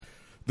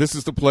This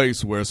is the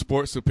place where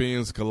sports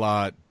opinions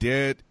collide.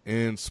 Dead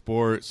in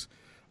Sports,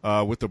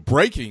 with the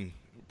breaking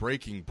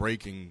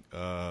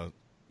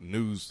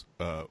news.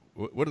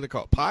 What do they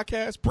call it?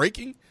 Podcast?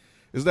 Breaking?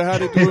 Is that how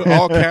they do it?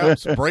 All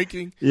caps?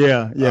 Breaking?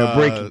 Yeah,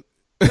 breaking.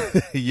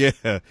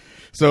 Yeah.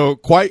 So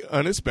quite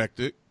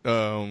unexpected.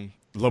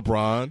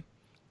 LeBron,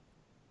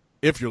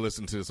 if you're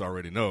listening to this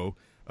already know,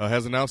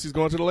 has announced he's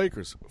going to the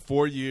Lakers.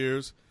 4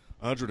 years,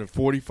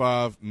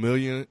 $145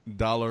 million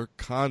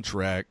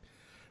contract.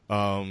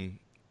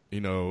 You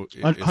know,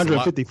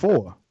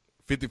 154.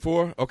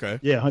 54? Okay.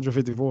 Yeah,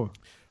 154. All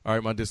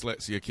right, my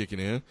dyslexia kicking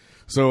in.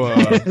 So,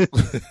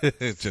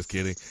 just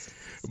kidding.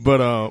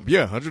 But yeah,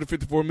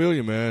 154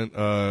 million,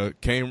 man,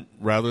 came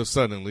rather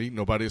suddenly.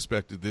 Nobody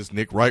expected this.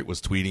 Nick Wright was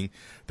tweeting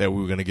that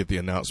we were going to get the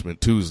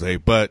announcement Tuesday,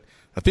 but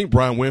I think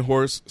Brian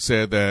Windhorst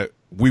said that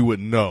we would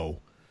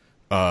know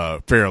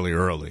fairly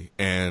early,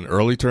 and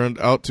early turned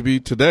out to be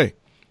today.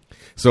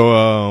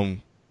 So,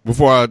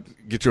 before I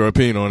get your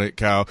opinion on it,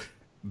 Kyle,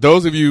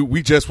 those of you,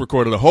 we just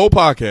recorded a whole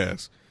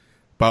podcast,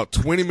 about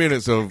 20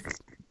 minutes of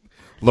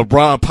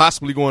LeBron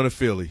possibly going to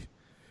Philly.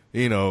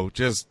 You know,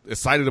 just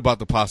excited about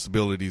the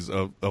possibilities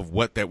of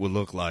what that would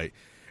look like.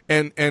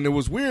 And it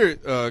was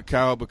weird,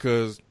 Kyle,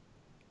 because,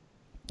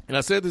 and I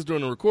said this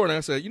during the recording,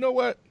 I said, you know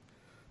what?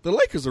 The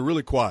Lakers are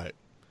really quiet.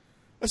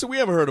 I said, we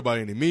haven't heard about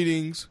any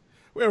meetings.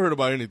 We haven't heard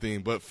about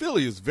anything, but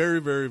Philly is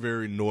very, very,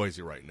 very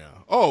noisy right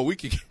now. Oh, we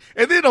could,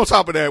 and then on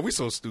top of that, we're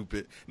so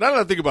stupid. Now that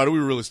I think about it, we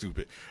were really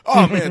stupid.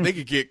 Oh, man, they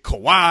could get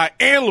Kawhi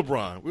and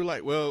LeBron. We're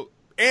like, well,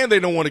 and they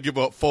don't want to give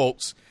up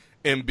Fultz,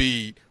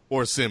 Embiid,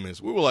 or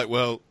Simmons. We were like,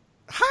 well,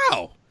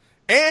 how?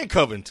 And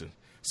Covington.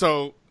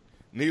 So,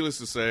 needless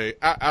to say,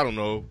 I don't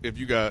know if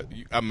you got.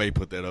 I may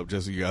put that up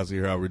just so you guys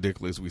hear how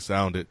ridiculous we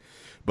sounded,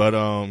 but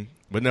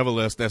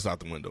nevertheless, that's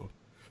out the window.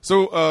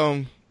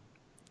 So,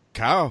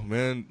 Kyle,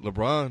 man,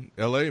 LeBron,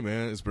 LA,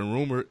 man, it's been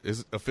rumored,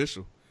 it's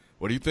official.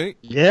 What do you think?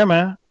 Yeah,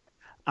 man.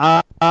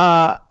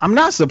 I'm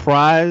not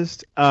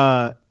surprised.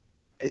 I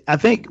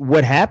think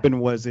what happened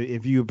was,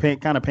 if you paying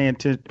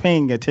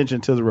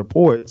attention to the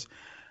reports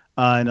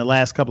in the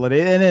last couple of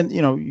days, and then,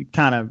 you know, you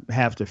kind of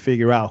have to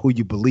figure out who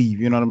you believe,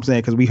 you know what I'm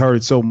saying? Because we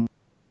heard so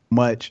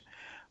much.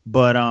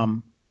 But,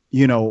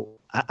 you know,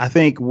 I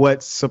think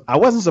I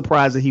wasn't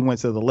surprised that he went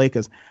to the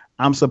Lakers.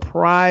 I'm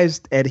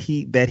surprised that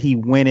he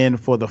went in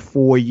for the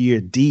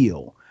 4-year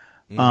deal.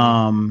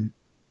 Mm-hmm.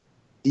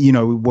 You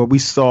know, what we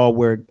saw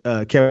where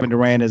Kevin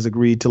Durant has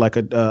agreed to like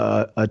a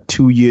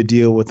 2-year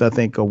deal with, I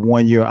think, a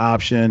 1-year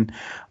option.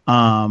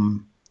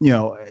 You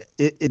know,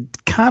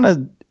 it kind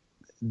of,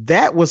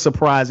 that was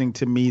surprising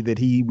to me that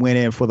he went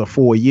in for the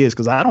 4 years,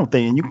 because I don't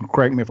think, and you can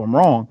correct me if I'm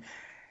wrong,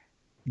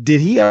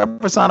 did he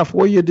ever sign a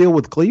 4-year deal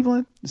with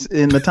Cleveland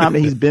in the time that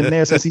he's been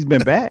there since he's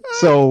been back?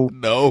 So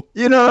no,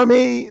 you know what I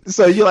mean?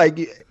 So you're like,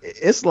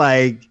 it's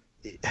like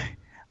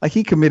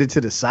he committed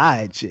to the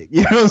side chick.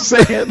 You know what I'm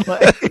saying?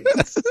 Like,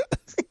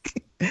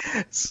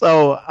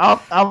 so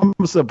I'm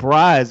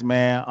surprised,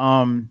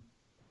 man.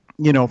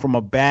 You know, from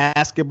a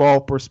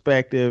basketball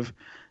perspective,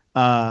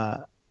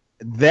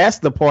 that's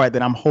the part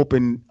that I'm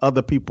hoping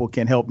other people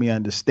can help me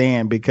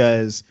understand,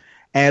 because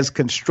as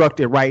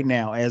constructed right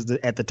now,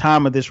 at the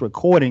time of this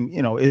recording,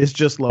 you know, it's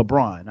just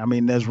LeBron. I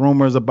mean, there's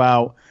rumors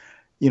about,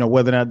 you know,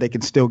 whether or not they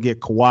can still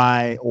get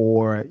Kawhi,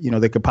 or, you know,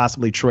 they could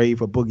possibly trade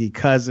for Boogie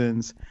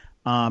Cousins.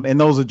 And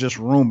those are just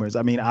rumors.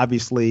 I mean,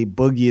 obviously,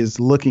 Boogie is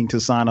looking to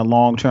sign a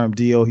long-term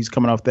deal. He's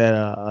coming off that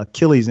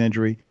Achilles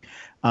injury.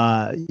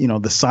 You know,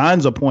 the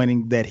signs are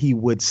pointing that he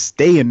would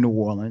stay in New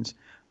Orleans.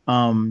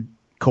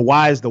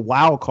 Kawhi is the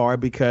wild card,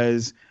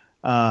 because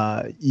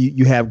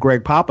you have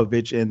Greg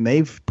Popovich, and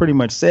they've pretty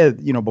much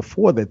said, you know,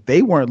 before, that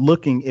they weren't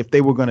looking, if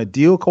they were going to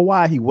deal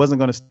Kawhi, he wasn't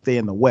going to stay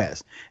in the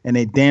West, and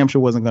they damn sure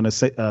wasn't going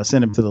to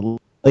send him to the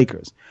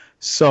Lakers.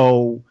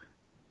 So,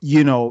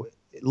 you know,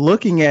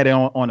 looking at it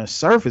on a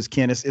surface,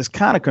 Ken, it's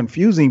kind of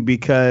confusing,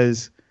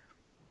 because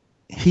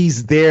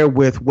he's there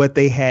with what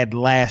they had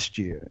last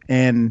year.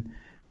 And,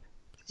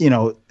 you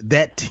know,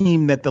 that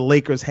team that the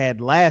Lakers had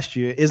last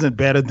year isn't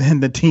better than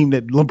the team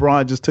that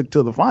LeBron just took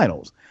to the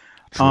finals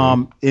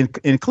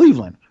in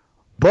Cleveland.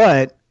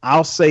 But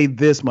I'll say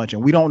this much,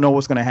 and we don't know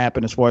what's going to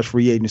happen as far as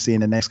free agency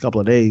in the next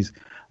couple of days.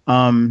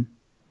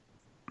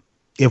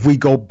 If we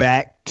go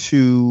back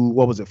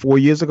to, 4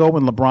 years ago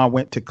when LeBron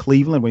went to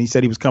Cleveland, when he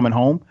said he was coming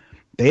home,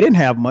 they didn't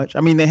have much.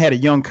 I mean, they had a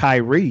young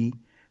Kyrie,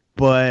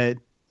 but,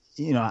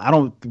 you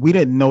know, we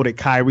didn't know that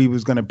Kyrie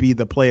was going to be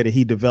the player that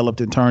he developed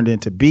and turned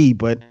into be.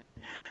 But,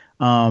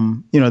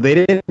 you know, they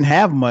didn't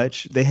have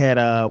much. They had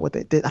I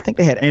think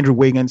they had Andrew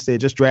Wiggins. They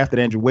had just drafted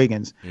Andrew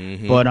Wiggins.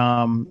 Mm-hmm. But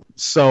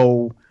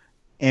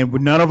and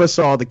none of us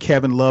saw the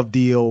Kevin Love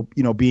deal,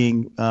 you know,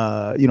 being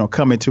you know,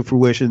 coming to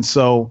fruition.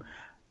 So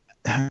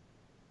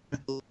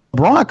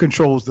LeBron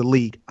controls the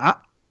league.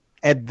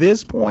 At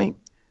this point,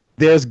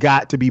 there's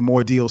got to be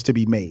more deals to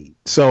be made.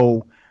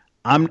 So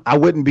I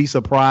wouldn't be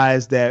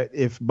surprised that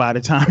if by the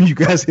time you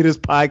guys hear this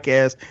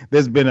podcast,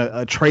 there's been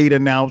a trade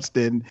announced,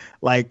 and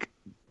like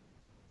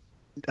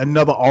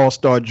another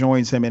all-star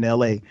joins him in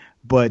LA.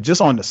 But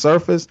just on the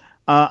surface,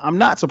 I'm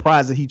not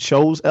surprised that he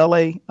chose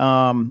LA,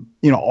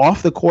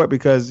 off the court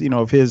because,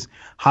 of his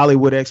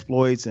Hollywood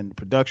exploits and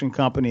production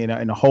company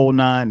and the whole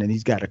nine. And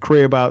he's got a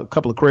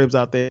couple of cribs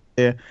out there.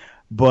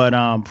 But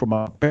from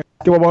a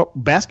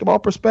basketball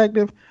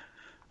perspective,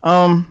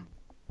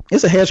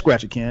 it's a head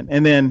scratcher, Ken.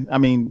 And then,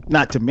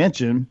 not to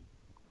mention,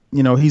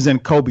 he's in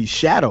Kobe's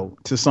shadow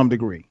to some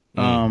degree.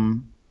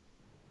 And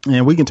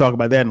we can talk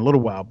about that in a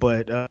little while.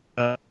 But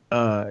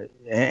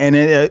and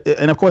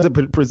of course,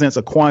 it presents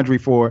a quandary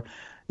for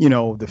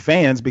the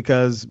fans,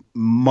 because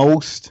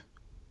most,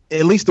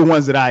 at least the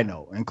ones that I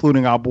know,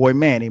 including our boy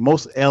Manny,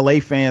 most LA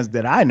fans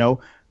that I know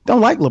don't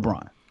like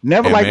LeBron.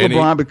 Never liked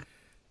LeBron.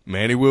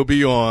 Manny will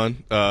be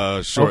on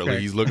shortly.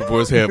 Okay. He's looking for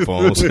his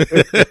headphones.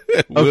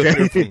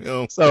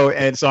 Okay. So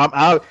I'm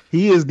out.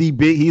 He's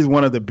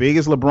one of the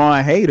biggest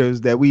LeBron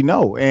haters that we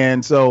know.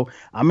 And so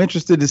I'm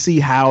interested to see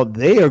how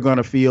they are going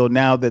to feel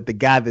now that the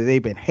guy that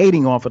they've been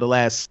hating on for the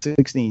last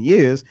 16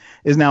 years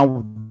is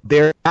now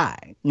their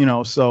guy,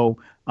 so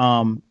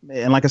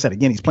and like I said,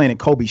 again, he's playing in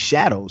Kobe's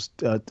shadows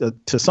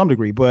to some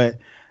degree, but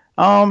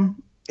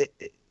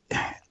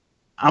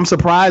I'm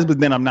surprised, but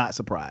then I'm not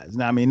surprised.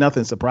 Now,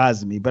 nothing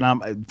surprises me, but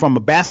I'm from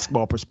a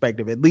basketball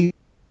perspective, at least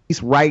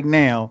right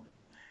now,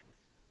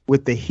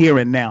 with the here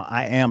and now,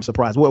 I am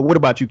surprised. What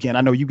about you, Ken?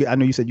 I know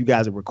you said you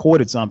guys have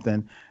recorded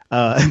something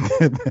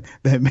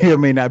that may or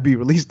may not be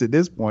released at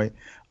this point.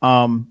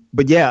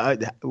 But yeah,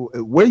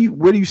 where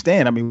do you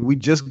stand? We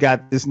just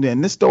got this,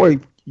 and this story,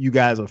 you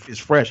guys is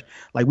fresh.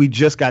 Like, we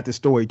just got this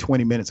story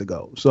 20 minutes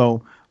ago.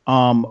 So,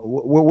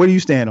 where do you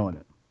stand on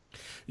it?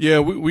 Yeah,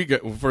 we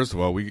got. Well, first of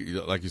all, we,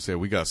 like you said,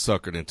 we got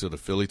suckered into the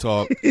Philly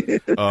talk.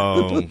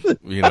 I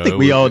think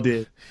we all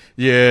did.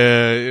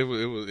 Yeah,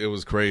 it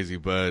was crazy,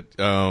 but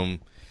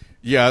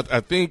yeah, I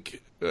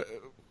think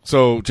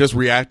so. Just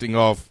reacting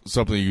off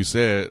something you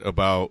said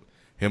about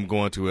him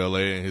going to LA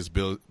and his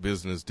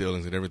business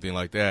dealings and everything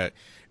like that,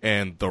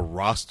 and the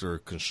roster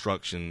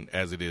construction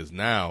as it is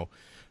now.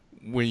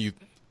 When you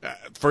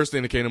first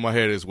thing that came to my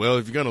head is, well,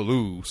 if you're gonna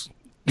lose,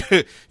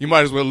 you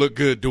might as well look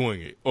good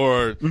doing it,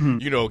 or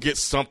get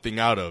something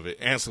out of it,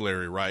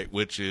 ancillary, right?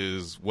 Which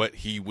is what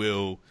he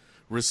will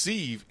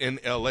receive in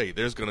LA.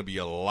 There's going to be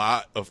a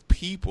lot of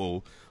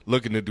people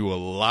looking to do a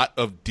lot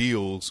of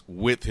deals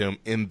with him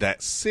in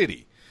that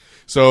city.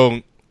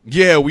 So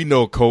yeah, we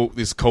know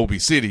it's Kobe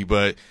City,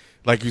 but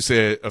like you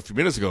said a few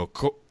minutes ago,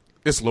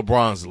 it's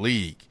LeBron's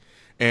league,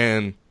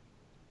 and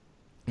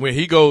when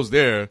he goes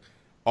there,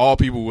 all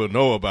people will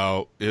know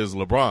about is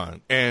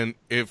LeBron. And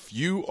if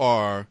you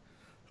are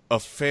a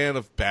fan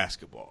of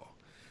basketball,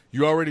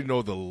 you already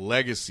know the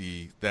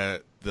legacy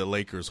that the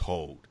Lakers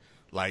hold.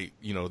 Like,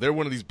 they're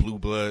one of these blue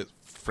blood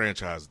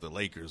franchises, the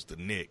Lakers, the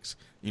Knicks,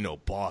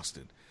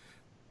 Boston.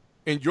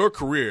 In your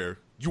career,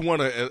 you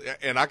want to,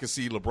 and I can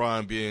see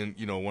LeBron being,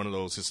 one of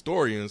those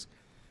historians,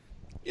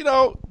 he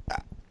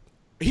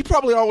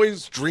probably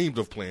always dreamed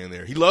of playing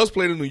there. He loves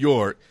playing in New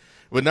York,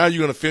 but now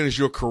you're going to finish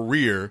your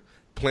career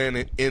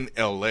playing in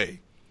L.A.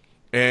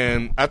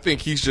 And I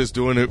think he's just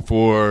doing it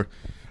for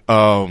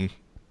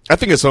I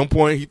think at some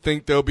point he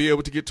think they'll be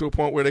able to get to a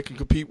point where they can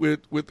compete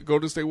with the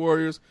Golden State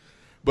Warriors.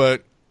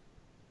 But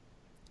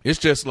it's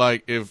just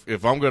like,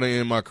 if I'm going to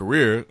end my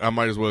career, I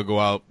might as well go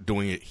out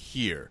doing it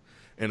here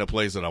in a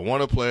place that I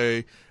want to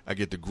play. I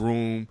get to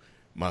groom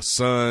my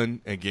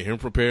son and get him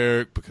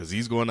prepared because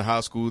he's going to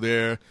high school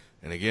there.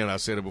 And again, I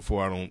said it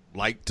before, I don't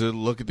like to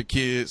look at the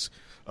kids.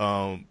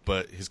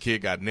 But his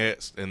kid got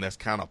nets, and that's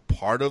kind of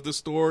part of the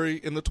story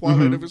in the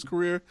twilight of his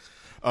career.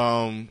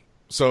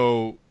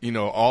 So,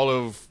 all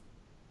of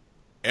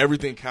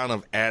everything kind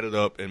of added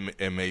up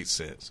and made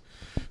sense.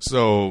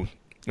 So,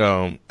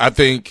 I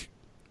think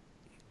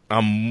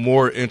I'm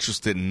more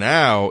interested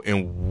now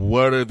in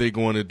what are they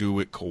going to do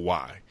with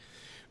Kawhi,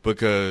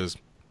 because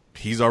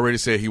he's already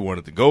said he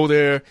wanted to go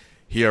there.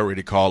 He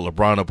already called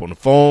LeBron up on the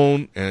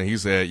phone, and he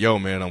said, yo,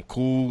 man, I'm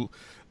cool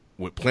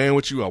with playing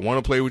with you. I want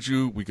to play with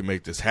you. We can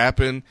make this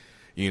happen.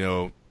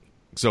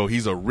 So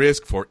he's a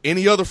risk for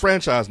any other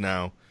franchise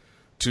now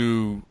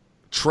to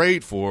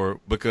trade for,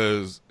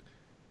 because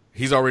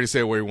he's already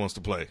said where he wants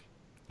to play.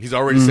 He's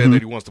already said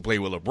that he wants to play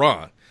with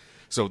LeBron.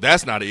 So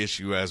that's not an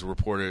issue as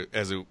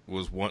it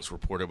was once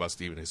reported by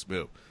Stephen A.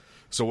 Smith.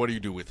 So what do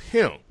you do with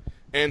him?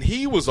 And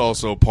he was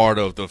also part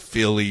of the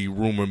Philly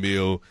rumor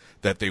mill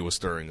that they were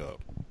stirring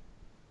up.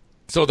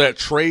 So that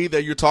trade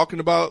that you're talking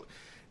about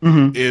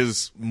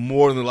is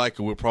more than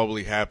likely will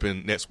probably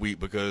happen next week,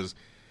 because,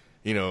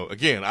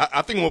 again,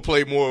 I think we'll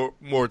pay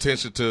more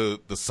attention to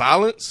the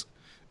silence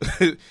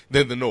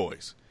than the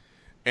noise.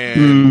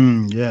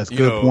 And yes,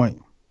 good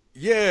point.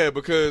 Yeah,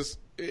 because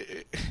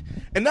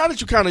and now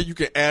that you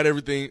can add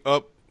everything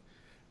up,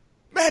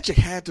 Magic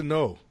had to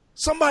know.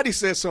 Somebody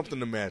said something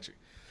to Magic,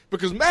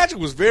 because Magic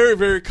was very,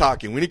 very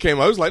cocky when he came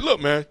out. He was like, "Look,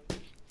 man,"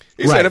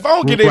 he said, "if I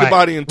don't get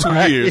anybody in 2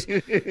 years,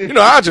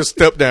 I'll just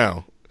step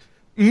down."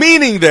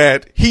 Meaning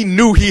that he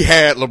knew he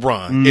had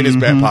LeBron in his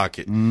back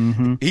pocket.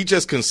 He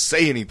just couldn't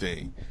say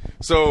anything.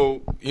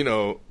 So,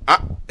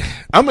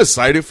 I'm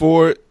excited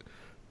for it.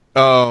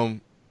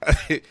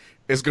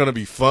 It's going to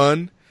be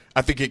fun.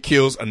 I think it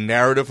kills a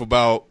narrative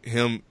about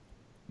him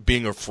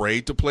being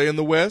afraid to play in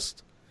the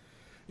West,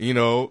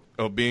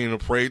 of being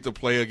afraid to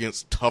play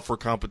against tougher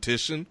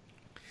competition.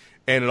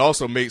 And it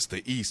also makes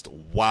the East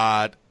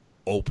wide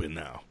open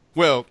now.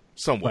 Well,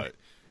 somewhat. Right.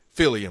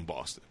 Philly and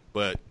Boston.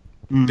 But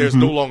there's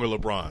no longer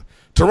LeBron.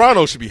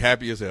 Toronto should be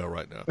happy as hell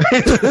right now.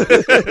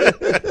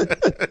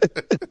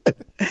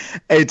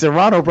 Hey,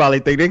 Toronto probably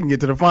think they can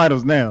get to the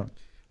finals now.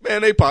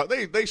 Man, they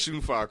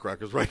shooting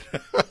firecrackers right now.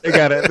 they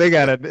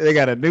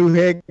got a new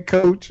head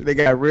coach. They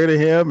got rid of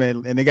him,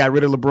 and they got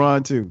rid of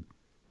LeBron too.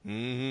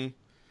 Mm-hmm.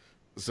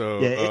 So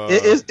yeah,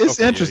 it's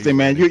interesting,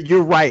 man.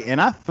 You're right, and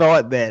I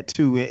thought that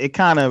too. It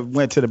kind of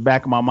went to the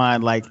back of my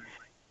mind, like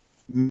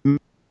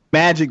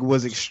Magic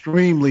was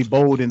extremely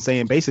bold in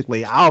saying,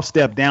 basically, I'll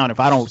step down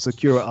if I don't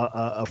secure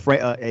a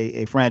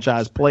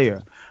franchise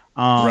player.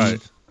 Right.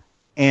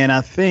 And I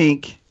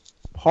think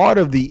part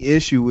of the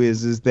issue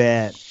is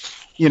that,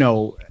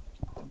 come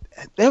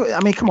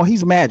on,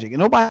 he's Magic, and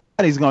nobody.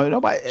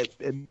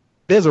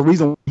 There's a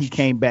reason he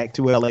came back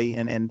to LA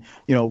and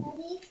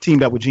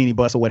teamed up with Jeannie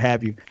Buss or what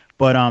have you.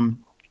 But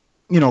from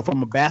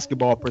a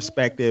basketball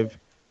perspective,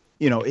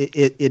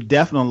 it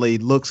definitely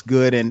looks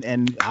good,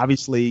 and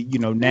obviously,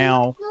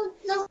 now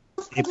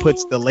it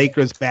puts the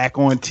Lakers back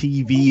on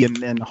TV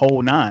and the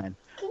whole nine.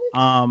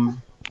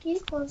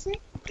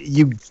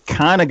 You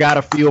kind of got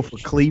a feel for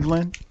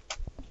Cleveland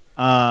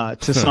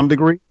to some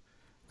degree.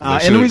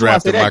 And the reason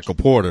drafted Michael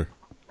Porter.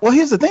 Well,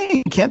 here's the thing.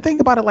 You can't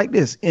think about it like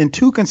this. In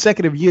 2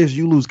 consecutive years,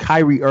 you lose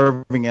Kyrie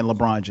Irving and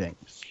LeBron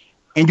James,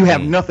 and you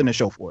have nothing to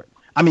show for it.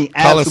 I mean,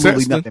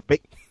 absolutely nothing.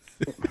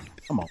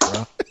 Come on,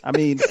 bro. I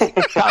mean,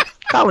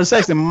 Colin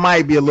Sexton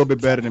might be a little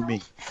bit better than me,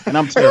 and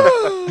I'm terrible.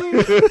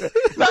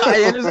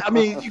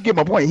 You get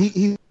my point.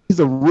 He's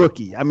a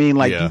rookie. I mean,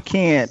 you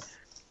can't.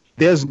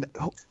 There's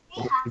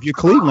if you're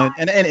Cleveland,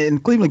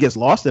 and Cleveland gets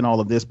lost in all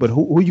of this, but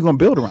who are you going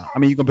to build around? I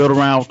mean, you can build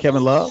around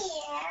Kevin Love.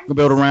 You can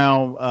build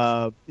around,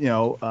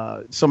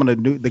 some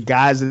of the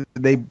guys that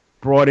they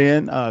brought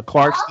in,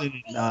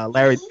 Clarkson, and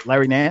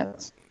Larry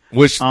Nance.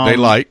 Which they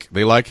like.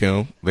 They like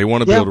him. They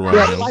want to build around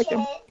him. They like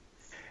him.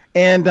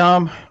 And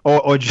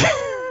or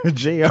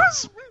JR.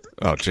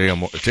 Oh,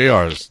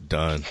 JR is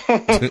done.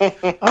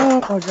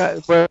 Oh my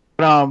God!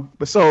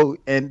 But so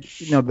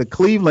the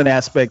Cleveland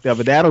aspect of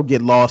it, that'll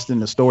get lost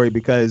in the story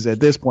because at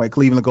this point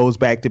Cleveland goes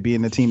back to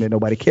being the team that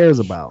nobody cares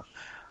about.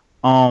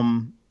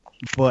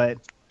 But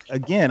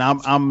again,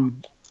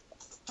 I'm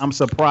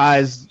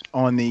surprised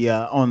on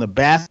the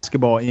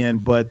basketball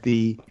end, but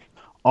the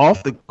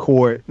off the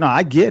court, no,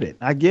 I get it.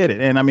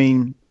 And I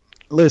mean,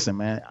 listen,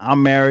 man,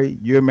 I'm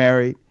married, you're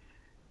married.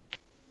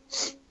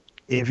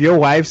 If your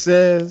wife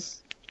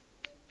says,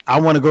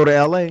 I want to go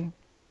to LA,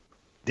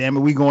 damn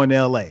it, we going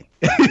to LA.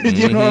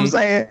 You know what I'm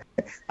saying?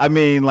 I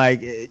mean,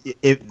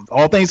 if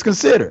all things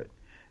considered,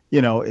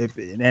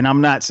 and I'm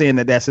not saying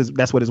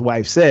that's what his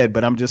wife said,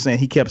 but I'm just saying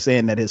he kept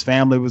saying that his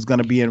family was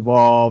going to be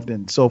involved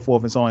and so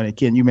forth and so on. And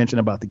Ken, you mentioned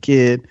about the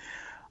kid.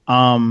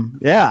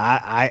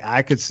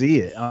 I could see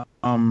it.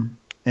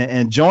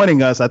 And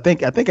joining us, I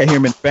think I hear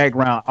him in the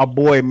background, our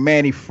boy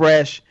Manny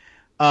Fresh.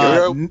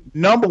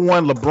 Number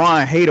one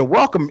LeBron hater.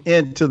 Welcome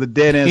into the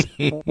Dead End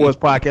Sports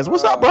Podcast.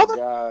 What's up, brother?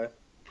 God.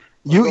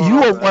 You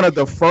were one of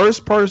the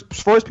first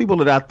people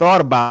that I thought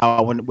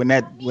about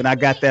when I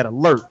got that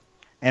alert,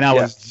 and I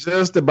was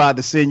just about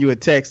to send you a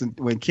text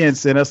when Ken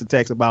sent us a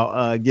text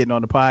about getting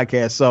on the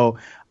podcast. So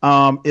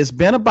it's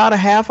been about a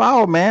half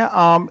hour, man.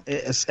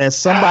 As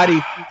somebody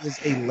who is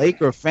a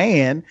Laker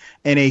fan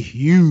and a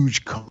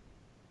huge Kobe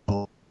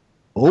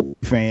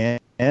fan.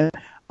 And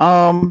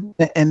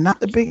not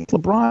the big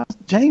LeBron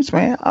James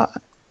fan.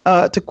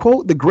 To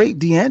quote the great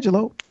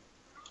D'Angelo,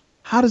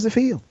 how does it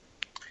feel?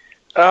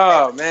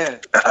 Oh man,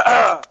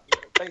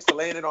 thanks for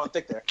laying it on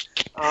thick there.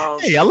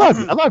 Hey, I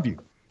love you.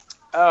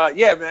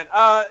 Yeah, man.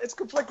 It's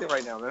conflicting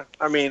right now, man.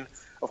 I mean,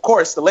 of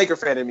course, the Laker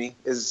fan in me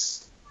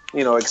is,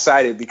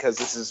 excited because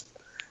this is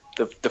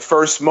the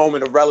first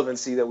moment of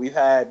relevancy that we've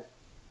had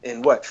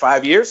in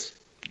 5 years?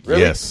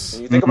 Really? Yes.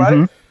 When you think about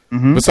it.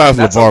 Mm-hmm. Besides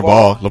LeVar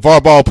Ball.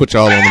 LeVar Ball put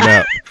y'all on the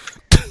map.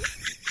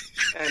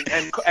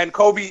 And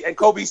Kobe's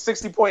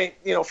 60-point,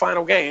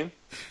 final game,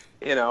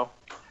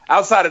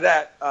 outside of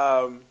that,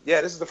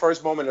 this is the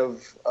first moment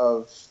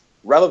of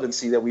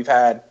relevancy that we've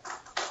had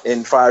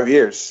in 5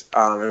 years.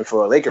 And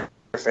for a Laker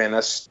fan,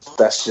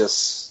 that's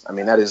just, I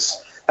mean,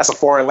 that's a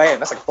foreign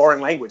land. That's like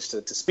foreign language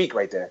to speak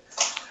right there.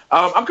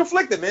 I'm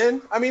conflicted,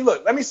 man. I mean,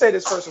 look, let me say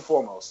this first and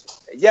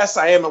foremost. Yes,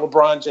 I am a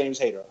LeBron James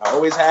hater. I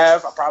always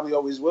have. I probably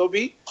always will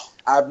be.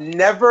 I've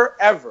never,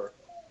 ever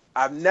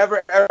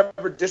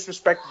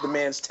disrespected the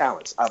man's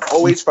talents. I've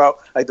always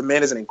felt like the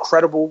man is an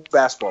incredible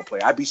basketball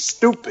player. I'd be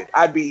stupid.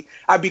 I'd be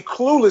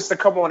clueless to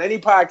come on any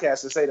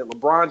podcast and say that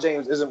LeBron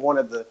James isn't one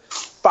of the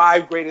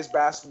 5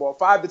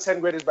 to 10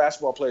 greatest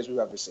basketball players we've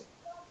ever seen.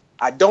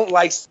 I don't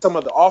like some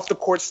of the off the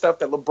court stuff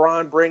that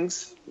LeBron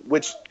brings,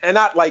 and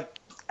not like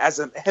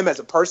him as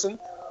a person,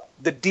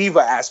 the diva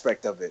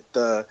aspect of it,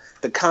 the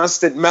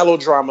constant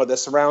melodrama that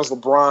surrounds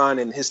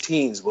LeBron and his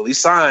teams. Will he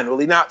sign? Will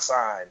he not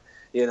sign?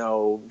 You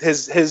know,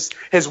 his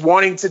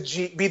wanting to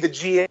be the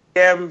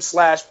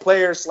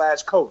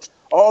GM/player/coach.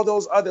 All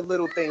those other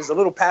little things, the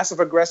little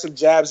passive-aggressive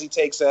jabs he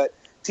takes at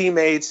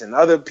teammates and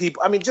other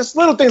people. I mean, just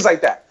little things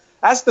like that.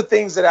 That's the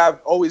things that I've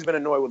always been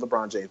annoyed with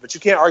LeBron James. But you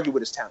can't argue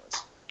with his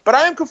talents. But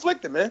I am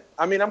conflicted, man.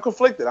 I mean, I'm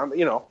conflicted. I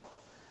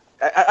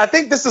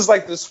think this is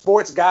like the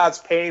sports gods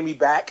paying me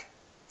back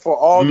for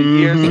all the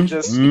years of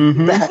just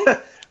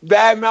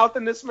bad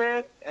mouthing this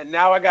man. And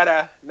now I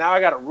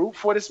gotta root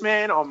for this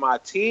man on my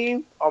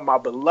team, on my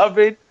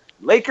beloved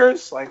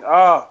Lakers. Like,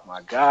 oh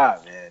my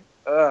God,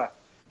 man.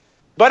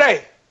 But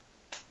hey,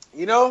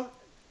 you know,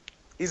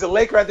 he's a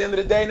Laker at the end of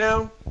the day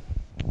now.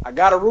 I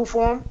got to root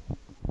for him.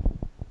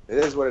 It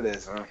is what it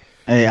is, huh?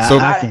 Hey, So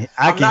I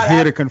can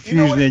hear the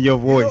confusion in your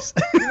voice.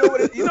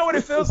 You know what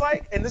it feels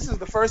like? And this is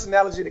the first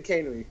analogy that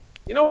came to me.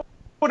 You know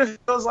what it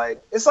feels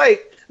like? It's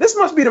like, this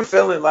must be the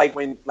feeling like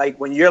when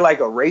you're like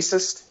a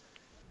racist.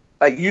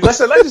 Like let's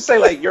just say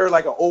like you're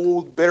like an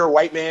old bitter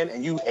white man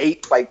and you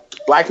hate like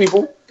black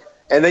people,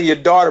 and then your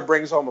daughter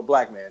brings home a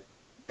black man.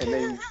 And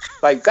then,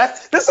 like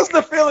that, this is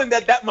the feeling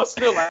that must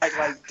feel like.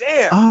 Like,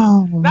 damn.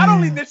 Oh, not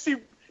only did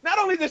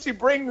she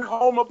bring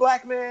home a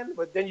black man,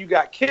 but then you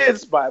got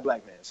kids by a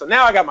black man. So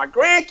now I got my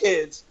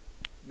grandkids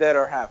that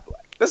are half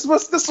black. This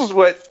is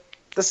what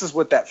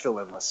that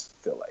feeling must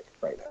feel like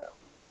right now.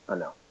 I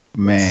know.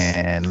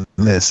 Man,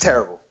 listen. It's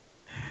terrible.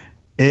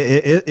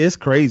 It's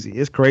crazy.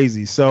 It's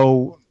crazy.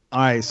 So,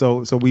 all right.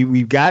 So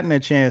we've gotten a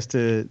chance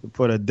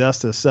for the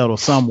dust to settle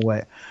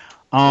somewhat.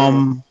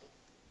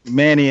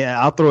 Manny,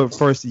 I'll throw it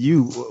first to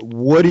you.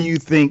 What do you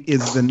think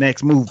is the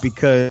next move?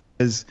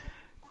 Because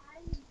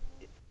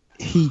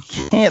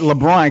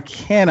LeBron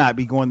cannot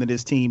be going to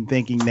this team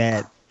thinking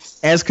that,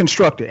 as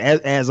constructed,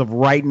 as of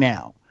right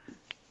now,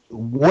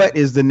 what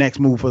is the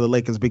next move for the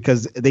Lakers?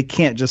 Because they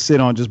can't just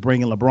sit on just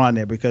bringing LeBron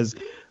there, because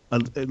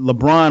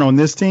LeBron on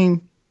this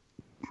team,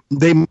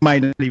 they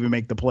might not even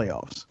make the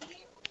playoffs.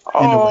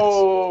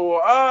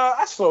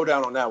 I slowed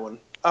down on that one.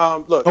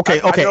 Look.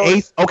 Okay.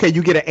 Eighth. Okay,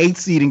 you get an 8th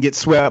seed and get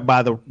swept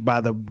by the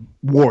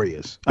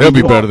Warriors. They'll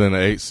be better than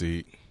an 8th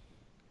seed.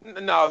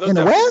 No, in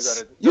the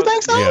West, you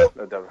think so? Yeah.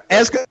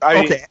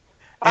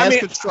 As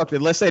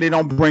constructed, let's say they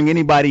don't bring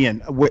anybody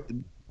in.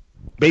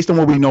 Based on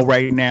what we know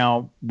right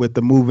now with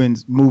the moving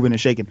and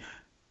shaking,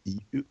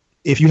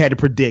 if you had to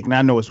predict, and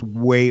I know it's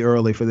way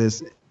early for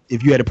this,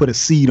 if you had to put a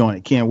seed on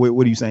it, Ken, what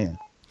are you saying?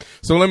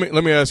 So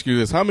let me ask you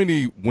this: how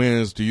many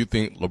wins do you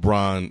think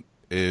LeBron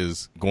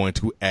is going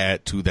to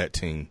add to that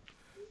team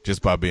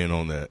just by being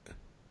on that?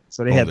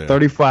 So they had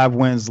 35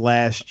 wins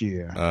last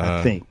year,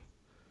 I think.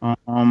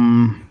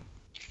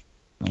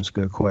 That's a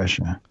good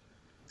question.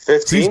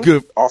 15 He's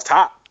good off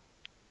top.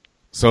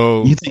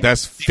 So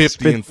that's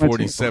 50 and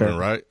 47,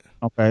 right?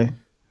 Okay.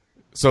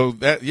 So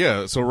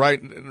so right,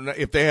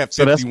 if they have 50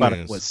 so that's wins,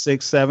 about, what,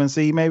 6, 7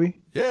 seed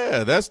maybe?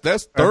 Yeah, that's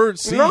third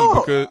seed.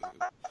 Because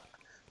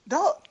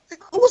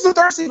who was the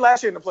third seed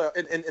last year in the play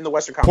in the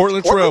Western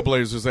Conference? Portland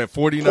Trailblazers at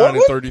 49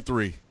 and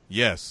 33.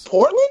 Yes.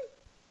 Portland?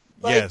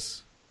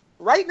 Yes.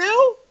 Right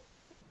now,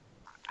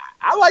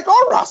 I like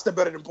our roster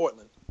better than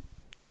Portland.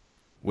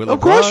 With of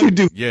LeBron? Course you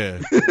do. Yeah.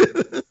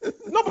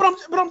 No,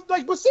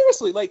 but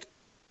seriously, like,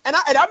 and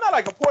I'm not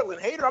like a Portland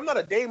hater. I'm not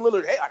a Dame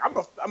Lillard hater. Like,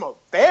 I'm a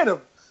fan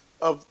of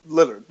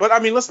Lillard. But I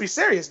mean, let's be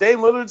serious. Dame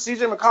Lillard,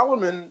 CJ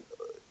McCollum, and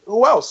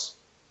who else?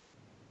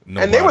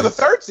 Nobody. And they were the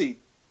 3rd seed.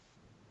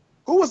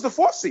 Who was the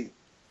 4th seed?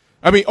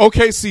 I mean,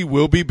 OKC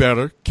will be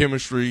better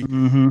chemistry.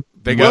 Mm-hmm.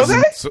 They got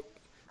will they?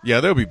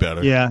 Yeah, they'll be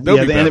better. Yeah, they'll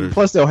be better. And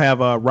plus they'll have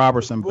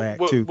Robertson back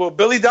too. Will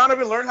Billy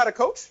Donovan learn how to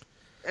coach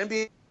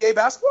NBA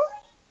basketball?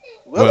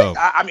 Will he?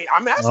 I mean,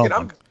 I'm asking.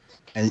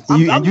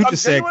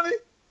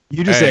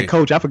 You just said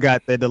coach. I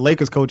forgot that the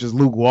Lakers coach is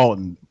Luke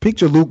Walton.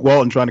 Picture Luke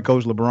Walton trying to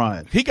coach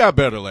LeBron. He got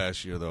better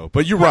last year, though.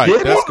 But you're right.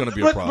 That's going to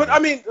be a problem. But I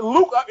mean,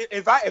 Luke.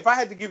 If I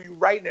had to give you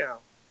right now,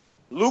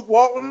 Luke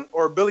Walton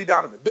or Billy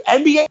Donovan,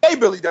 NBA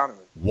Billy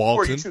Donovan, Walton.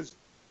 who are you choosing?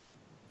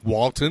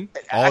 Walton.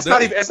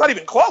 It's not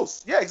even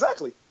close. Yeah,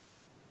 exactly.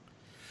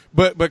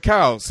 But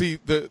Kyle, see,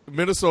 the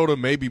Minnesota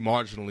may be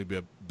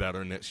marginally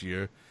better next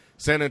year.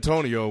 San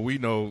Antonio, we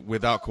know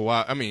without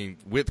Kawhi. I mean,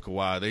 with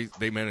Kawhi,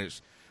 they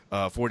managed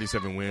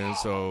 47 wins,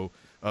 so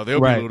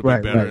they'll be a little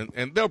bit better,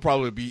 and they'll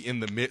probably be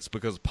in the midst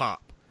because of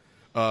Pop.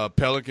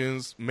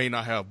 Pelicans may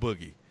not have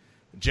Boogie.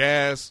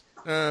 Jazz,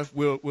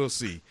 we'll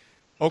see.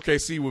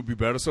 OKC would be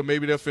better, so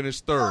maybe they'll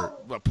finish 3rd.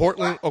 But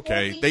Portland,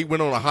 okay, they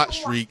went on a hot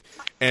streak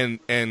and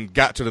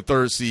got to the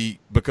 3rd seed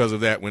because of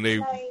that when they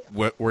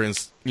were in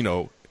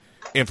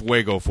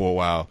Fuego for a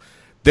while.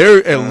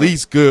 They're at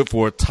least good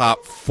for a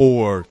top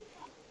 4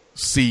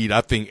 seed,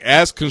 I think,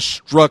 as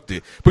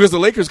constructed. Because the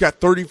Lakers got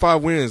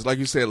 35 wins, like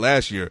you said,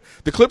 last year.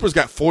 The Clippers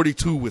got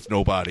 42 with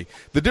nobody.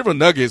 The Denver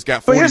Nuggets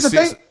got 46. But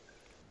here's the thing.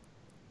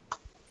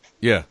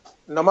 Yeah.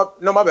 No,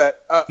 my bad.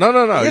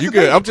 No. You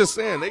good. I'm just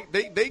saying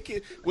they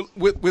can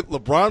with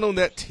LeBron on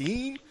that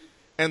team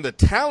and the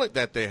talent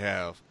that they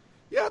have.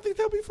 Yeah, I think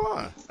they'll be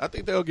fine. I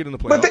think they'll get in the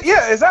playoffs. But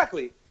yeah,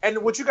 exactly.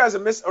 And what you guys are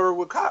missing,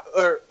 or Kyle,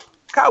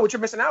 what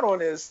you're missing out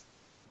on is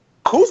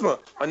Kuzma.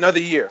 Another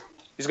year,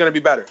 he's going to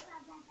be better.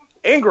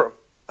 Ingram,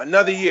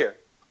 another year,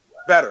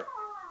 better.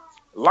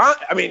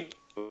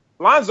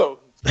 Lonzo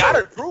got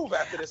to improve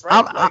after this,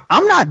 right?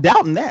 I'm not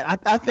doubting that.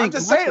 I think. I'm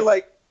just saying,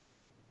 like.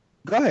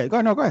 Go ahead.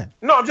 No, go ahead.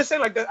 No, I'm just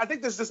saying, like, I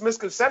think there's this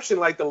misconception,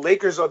 like the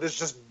Lakers are this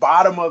just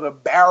bottom of the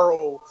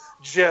barrel,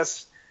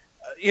 just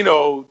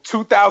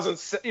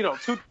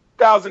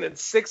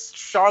 2006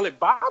 Charlotte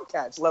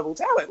Bobcats level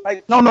talent.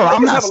 Like, no,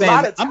 I'm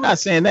not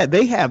saying that.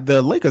 They have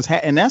the Lakers,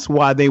 and that's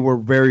why they were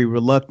very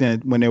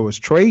reluctant when there was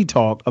trade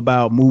talk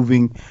about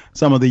moving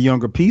some of the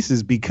younger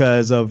pieces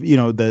because of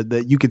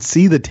the you could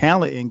see the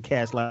talent in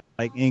cats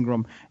like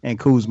Ingram and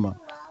Kuzma.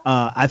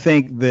 I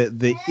think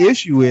the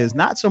issue is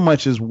not so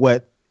much as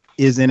what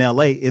is in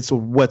LA, it's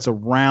what's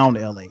around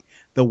LA.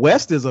 The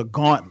West is a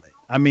gauntlet.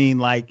 I mean,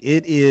 like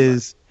it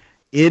is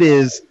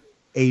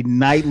a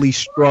nightly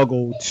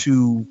struggle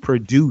to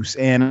produce.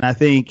 And I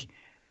think,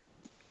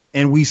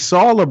 and we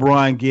saw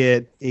LeBron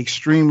get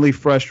extremely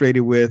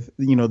frustrated with,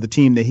 the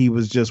team that he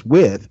was just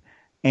with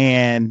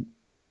and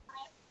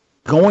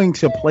going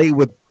to play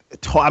with,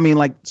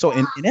 so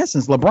in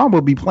essence, LeBron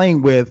will be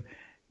playing with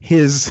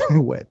his,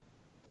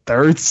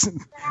 third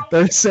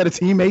set of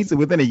teammates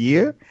within a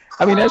year.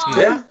 I mean, that's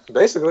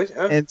basically.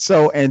 Yeah.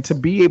 And to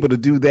be able to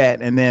do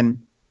that, and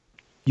then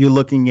you're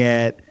looking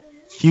at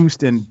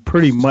Houston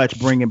pretty much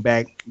bringing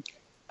back,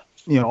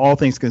 all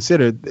things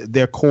considered,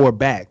 their core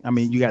back. I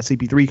mean, you got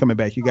CP3 coming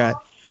back. You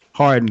got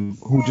Harden,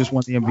 who just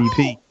won the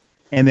MVP,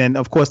 and then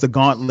of course the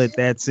gauntlet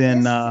that's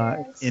in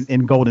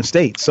Golden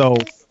State. So,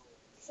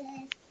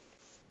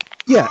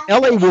 yeah,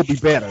 LA will be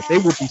better. They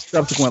will be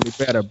subsequently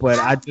better, but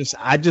I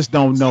just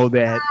don't know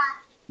that.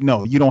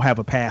 No, you don't have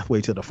a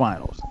pathway to the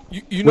finals.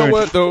 You know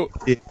what, though?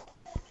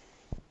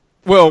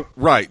 Well,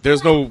 right.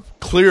 There's no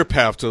clear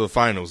path to the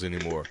finals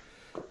anymore.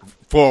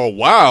 For a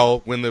while,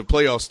 when the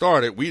playoffs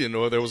started, we didn't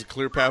know there was a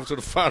clear path to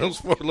the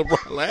finals for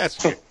LeBron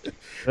last year.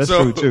 That's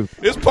true, too.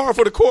 It's par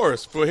for the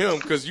course for him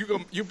because you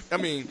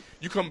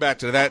come back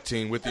to that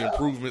team with the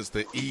improvements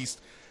the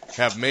East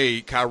have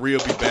made. Kyrie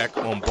will be back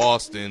on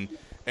Boston,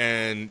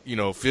 and,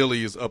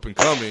 Philly is up and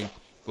coming.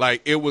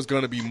 Like, it was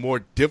going to be more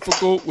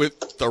difficult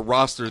with the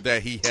roster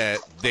that he had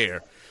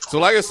there. So,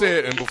 like I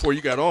said, and before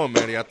you got on,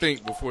 Manny, I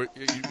think before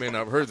you may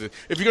not have heard this,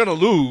 if you're going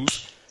to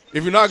lose,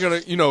 if you're not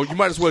going to, you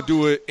might as well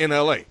do it in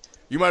L.A.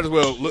 You might as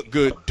well look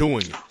good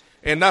doing it.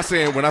 And not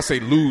saying when I say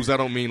lose, I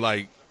don't mean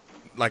like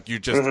you're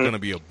just going to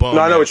be a bum.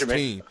 No, I know what you team.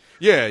 mean.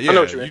 Yeah. I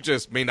know what you mean. You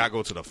just may not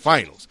go to the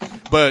finals.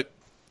 But,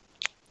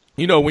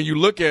 when you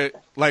look at,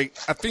 like,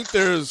 I think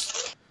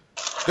there's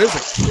a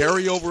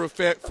carryover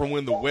effect from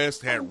when the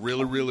West had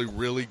really, really,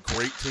 really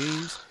great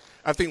teams.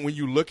 I think when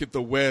you look at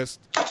the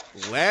West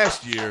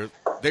last year,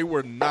 they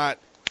were not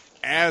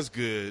as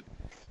good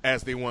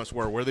as they once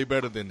were. Were they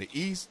better than the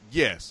East?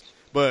 Yes.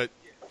 But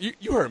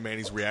you heard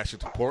Manny's reaction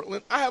to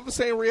Portland. I have the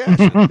same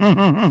reaction.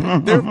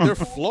 They're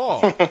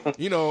flawed.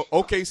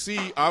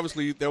 OKC,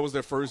 obviously, that was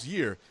their first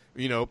year,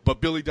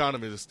 but Billy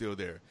Donovan is still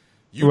there.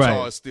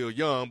 Utah is still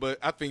young, but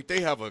I think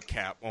they have a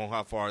cap on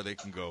how far they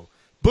can go.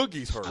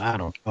 Boogie's hurt. I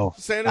don't know.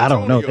 San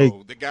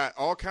Antonio, they got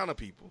all kind of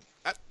people.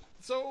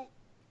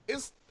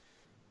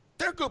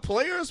 They're good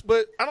players,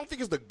 but I don't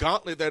think it's the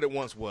gauntlet that it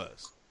once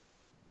was.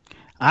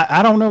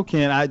 I don't know,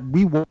 Ken.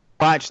 We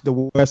watched the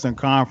Western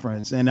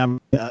Conference, and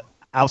I'm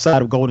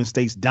outside of Golden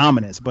State's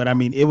dominance, but I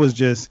mean, it was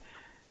just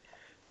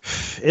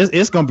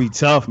it's going to be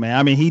tough, man.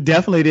 I mean, he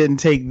definitely didn't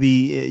take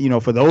the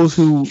for those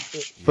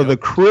for the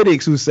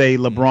critics who say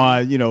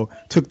LeBron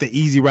took the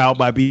easy route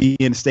by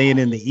staying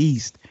in the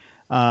East.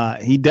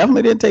 He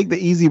definitely didn't take the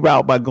easy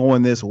route by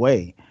going this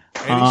way.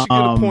 And he should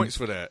get points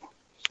for that.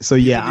 So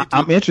yeah,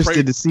 I'm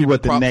interested to see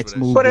what the next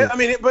move is. I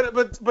mean,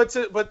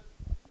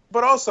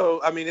 but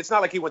also, I mean, it's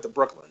not like he went to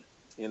Brooklyn,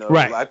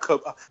 right? Like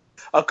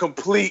a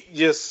complete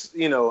just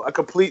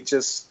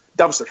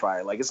dumpster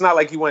fire. Like, it's not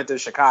like he went to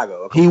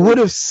Chicago. He would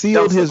have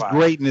sealed his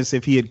greatness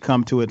if he had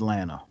come to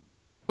Atlanta.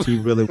 He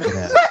really would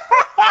have.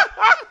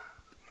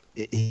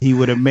 He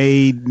would have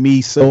made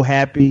me so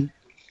happy.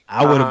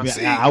 I would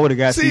have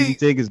got season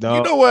tickets,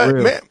 dog. You know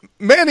what?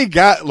 Manny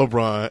got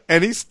LeBron,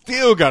 and he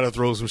still got to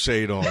throw some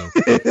shade on him.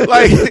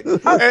 Like,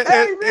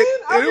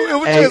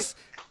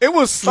 it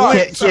was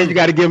slick. Ken, you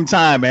got to give him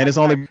time, man. It's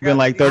only been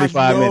like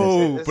 35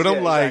 minutes. But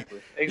I'm like,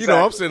 exactly.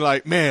 I'm saying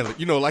like, man,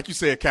 like you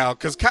said, Kyle,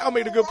 because Kyle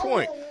made a good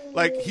point.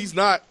 Like, he's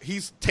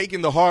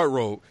taking the hard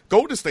road.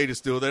 Golden State is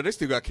still there. They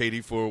still got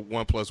KD for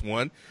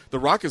 1+1. The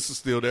Rockets are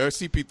still there.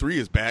 CP3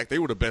 is back. They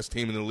were the best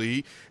team in the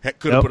league.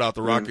 Could have put out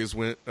the Rockets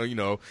when,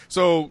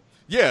 So,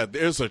 yeah,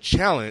 there's a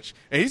challenge.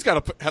 And he's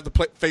got to have to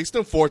face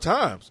them 4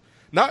 times.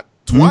 Not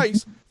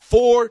twice,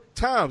 4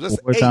 times. That's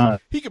 8.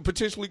 Times. He could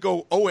potentially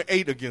go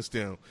 0-8 against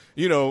them.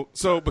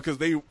 So because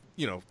they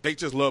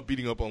just love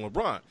beating up on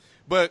LeBron.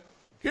 But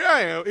here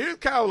I am. Here's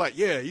Kyle like,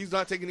 yeah, he's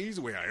not taking the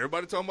easy way out.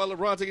 Everybody talking about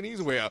LeBron taking the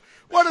easy way out.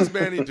 What does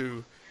Manny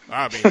do?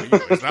 I mean,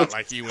 it's not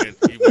like he went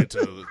to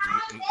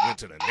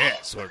the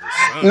Nets or the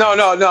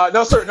Suns.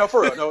 No, sir. No,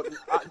 for real. No,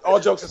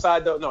 all jokes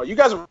aside, though. No, you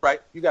guys are right.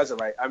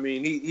 I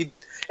mean,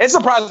 it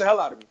surprised the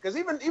hell out of me because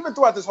even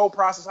throughout this whole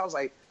process, I was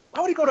like,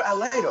 Why would he go to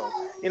LA though?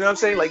 You know what I'm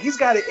saying? Like he's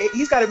got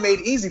it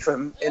made easy for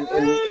him in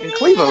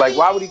Cleveland. Like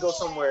why would he go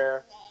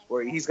somewhere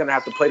where he's gonna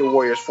have to play the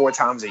Warriors 4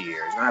 times a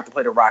year? He's gonna have to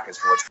play the Rockets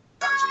 4 times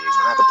a year. He's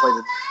gonna have to play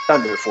the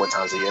Thunder 4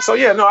 times a year. So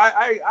yeah, no,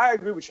 I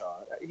agree with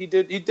y'all. He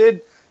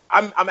did.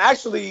 I'm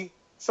actually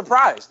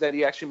surprised that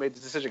he actually made the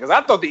decision because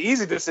I thought the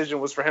easy decision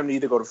was for him to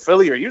either go to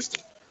Philly or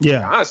Houston.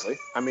 Yeah, honestly,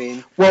 I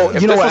mean, well,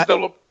 you know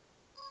what?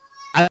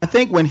 I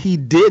think when he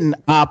didn't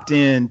opt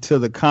in to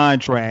the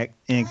contract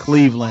in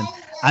Cleveland,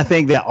 I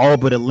think that all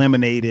but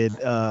eliminated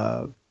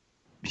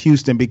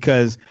Houston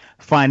because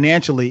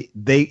financially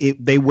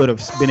they would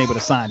have been able to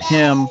sign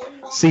him,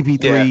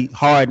 CP3,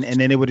 Harden,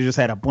 and then they would have just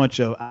had a bunch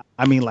of,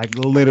 I mean, like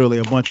literally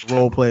a bunch of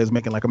role players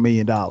making like $1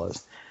 million.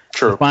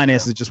 True. The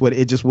finances just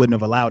wouldn't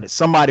have allowed it.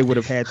 Somebody would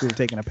have had to have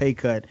taken a pay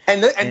cut.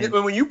 And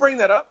when you bring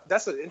that up,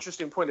 that's an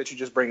interesting point that you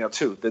just bring up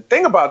too. The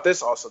thing about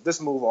this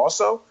move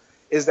also,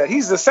 is that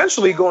he's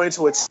essentially going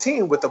to a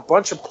team with a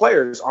bunch of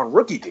players on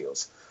rookie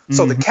deals.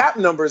 So the cap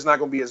number is not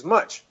going to be as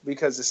much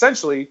because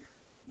essentially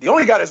the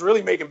only guy that's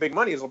really making big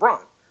money is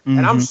LeBron.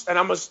 And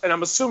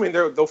I'm assuming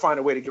they'll find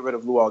a way to get rid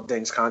of Luol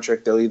Deng's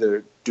contract. They'll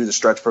either do the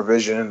stretch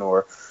provision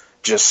or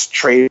just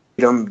trade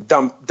him,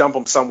 dump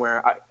him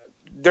somewhere.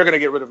 They're going to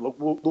get rid of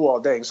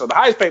Luol Deng. So the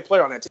highest paid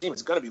player on that team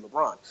is going to be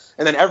LeBron.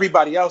 And then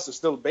everybody else is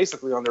still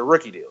basically on their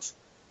rookie deals.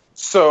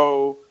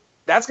 So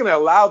that's going to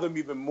allow them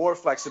even more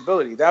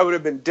flexibility. That would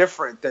have been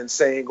different than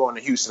saying going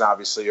to Houston,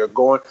 obviously, or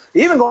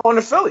even going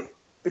to Philly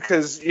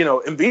because, you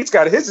know, Embiid's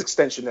got his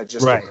extension that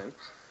just came in.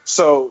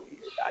 So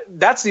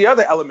that's the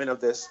other element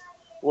of this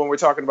when we're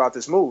talking about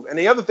this move. And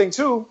the other thing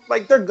too,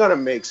 like they're going to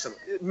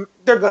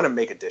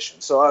make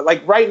additions. So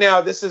like right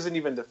now, this isn't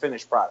even the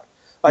finished product.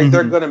 Like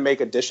they're going to make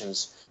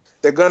additions.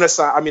 They're going to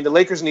sign. I mean, the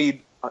Lakers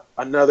need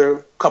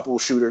another couple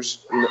of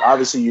shooters.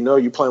 Obviously,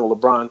 you're playing with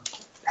LeBron.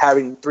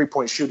 Having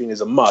 3-point shooting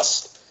is a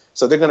must.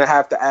 So they're going to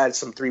have to add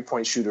some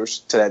 3-point shooters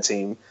to that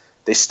team.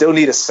 They still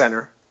need a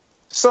center.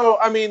 So,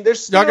 I mean,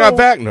 there's still... Y'all got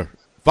Wagner.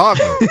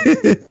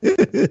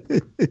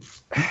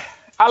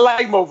 I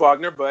like Mo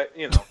Wagner, but,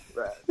 you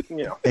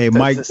know. Hey,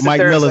 Mike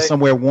Miller's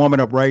somewhere warming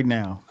up right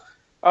now.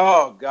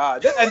 Oh,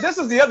 God. And this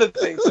is the other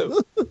thing,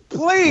 too.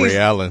 Please, Ray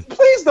Allen.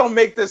 Please don't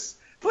make this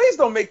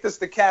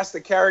the cast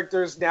of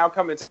characters now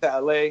coming to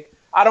L.A.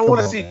 I don't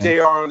want to see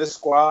JR on this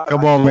squad.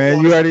 Come on,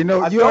 man. You already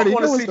know. I don't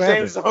want to see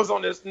James Jones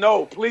on this.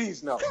 No,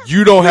 please, no.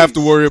 You don't have to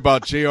worry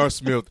about J.R.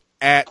 Smith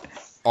at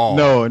all.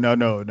 No.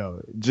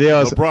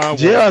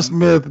 J.R.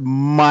 Smith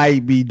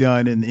might be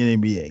done in the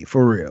NBA,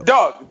 for real.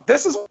 Dog,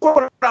 this is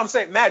what I'm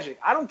saying. Magic,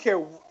 I don't care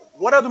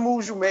what other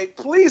moves you make.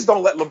 Please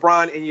don't let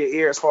LeBron in your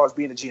ear as far as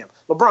being a GM.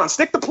 LeBron,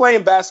 stick to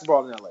playing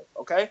basketball in L.A.,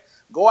 okay?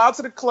 Go out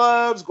to the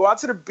clubs. Go out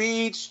to the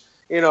beach.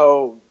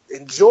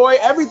 Enjoy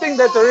everything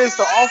that there is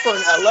to offer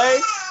in L.A.,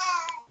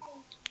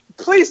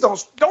 please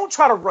don't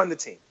try to run the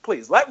team.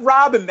 Please let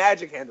Rob and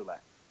Magic handle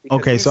that.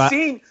 Okay, so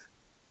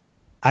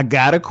I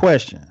got a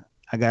question.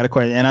 And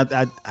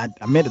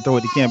I meant to throw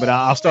it to Ken, but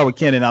I'll start with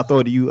Ken and I'll throw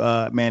it to you,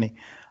 Manny.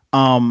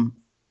 The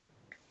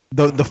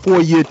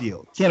 4-year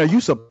deal. Ken, are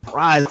you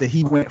surprised that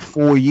he went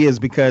 4 years?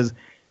 Because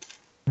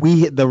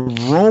the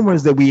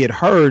rumors that we had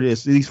heard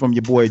is at least from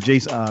your boy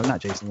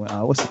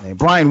what's his name?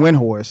 Brian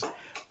Windhorst,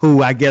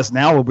 who I guess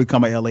now will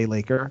become a LA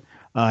Laker.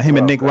 Him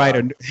and Nick Wright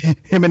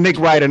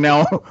are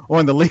now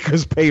on the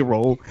Lakers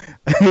payroll.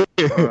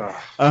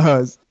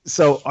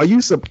 So are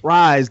you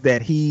surprised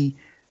that he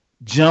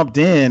jumped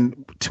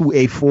in to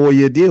a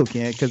 4-year deal,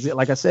 Ken? Because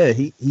like I said,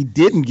 he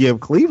didn't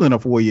give Cleveland a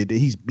 4-year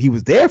deal. He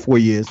was there 4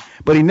 years,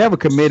 but he never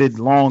committed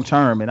long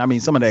term. And I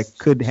mean, some of that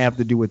could have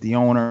to do with the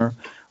owner,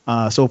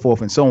 so forth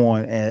and so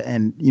on,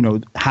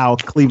 and how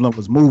Cleveland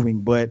was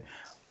moving. But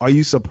are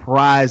you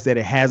surprised that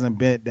it hasn't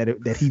been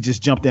that he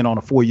just jumped in on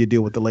a 4-year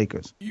deal with the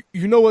Lakers?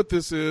 You know what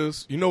this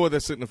is? You know what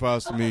that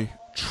signifies to me?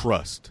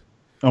 Trust.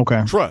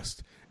 Okay.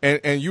 Trust.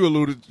 And you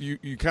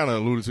kind of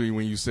alluded to it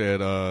when you said,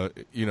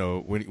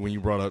 when you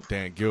brought up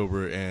Dan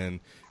Gilbert and,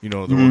 the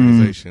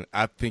organization.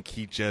 I think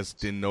he just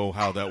didn't know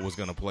how that was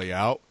going to play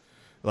out.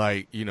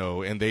 Like,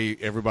 and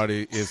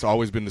everybody, it's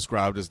always been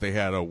described as they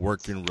had a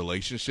working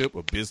relationship,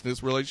 a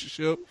business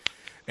relationship.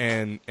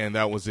 And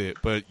that was it.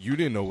 But you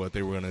didn't know what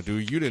they were going to do.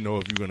 You didn't know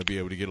if you were going to be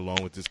able to get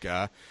along with this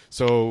guy.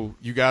 So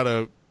you got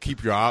to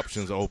keep your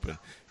options open.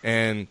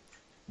 And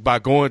by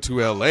going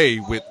to L.A.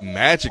 with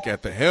Magic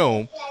at the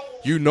helm,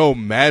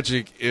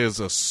 Magic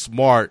is a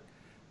smart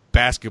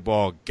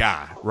basketball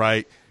guy,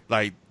 right?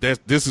 Like,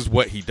 this is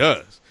what he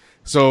does.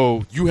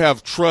 So you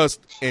have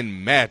trust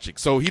in Magic.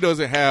 So he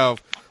doesn't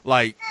have,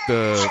 like,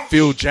 the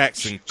Phil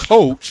Jackson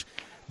coach,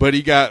 but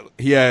he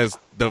has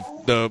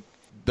the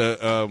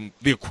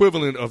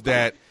equivalent of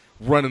that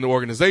running the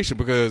organization,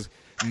 because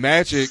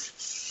Magic,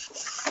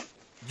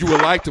 you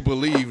would like to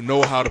believe,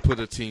 know how to put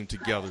a team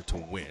together to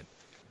win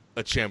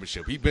a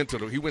championship. He went to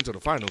the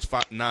finals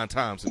 9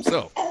 times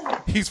himself.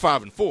 He's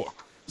 5-4.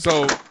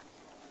 So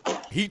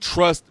he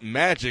trusts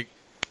Magic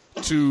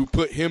to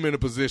put him in a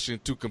position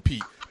to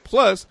compete.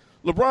 Plus,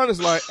 LeBron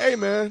is like, hey,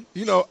 man,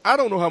 I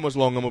don't know how much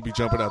longer I'm going to be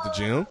jumping out the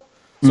gym.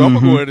 So I'm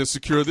going to go ahead and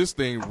secure this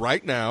thing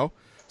right now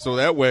So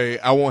that way,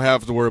 I won't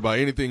have to worry about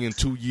anything in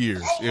 2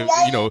 years.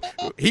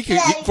 He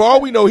can. For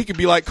all we know, he could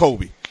be like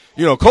Kobe.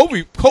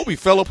 Kobe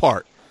fell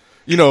apart.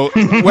 What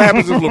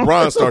happens if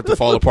LeBron starts to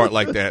fall apart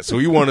like that? So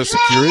he want to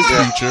secure his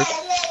future.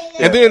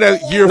 And then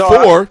at year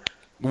 4,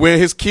 when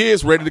his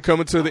kid's ready to come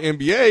into the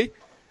NBA,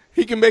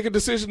 he can make a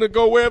decision to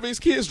go wherever his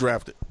kid's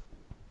drafted.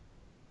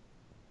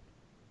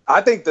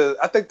 I think the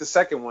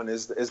second one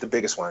is the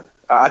biggest one.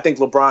 I think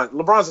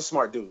LeBron's a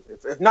smart dude.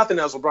 If nothing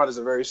else, LeBron is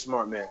a very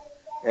smart man.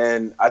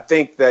 And I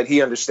think that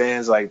he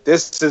understands, like,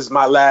 this is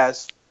the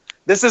last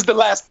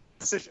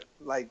decision.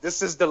 Like,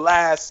 this is the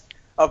last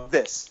of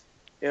this.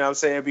 You know what I'm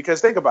saying?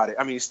 Because think about it.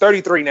 I mean, he's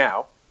 33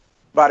 now.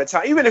 By the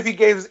time, even if he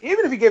gave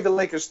the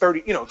Lakers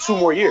 2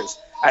 more years,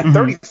 at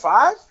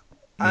 35,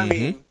 I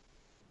mean,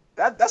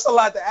 that's a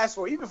lot to ask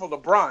for, even for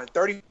LeBron.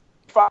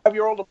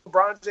 35-year-old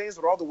LeBron James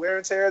with all the wear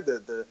and tear,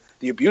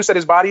 the abuse that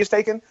his body is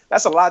taking.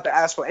 That's a lot to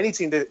ask for any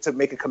team to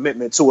make a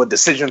commitment to a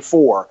decision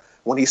for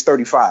when he's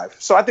 35.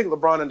 So I think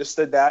LeBron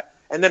understood that,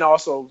 and then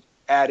also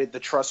added the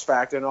trust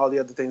factor and all the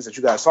other things that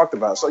you guys talked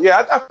about. So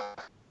yeah,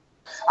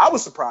 I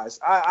was surprisrised.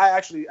 I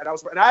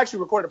actually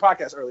recorded a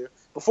podcast earlier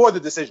before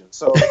the decision.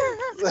 So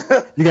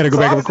you got to go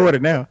back and record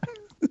it now.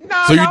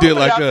 So you did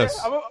like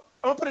us. I'm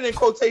gonna put it in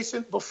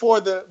quotation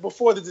before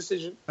the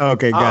decision.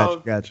 Okay,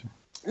 gotcha.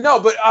 No,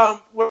 but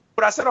what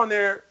I said on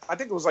there, I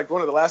think it was like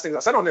one of the last things I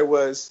said on there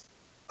was,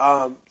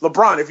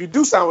 LeBron, if you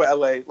do sign with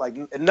LA, like,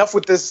 enough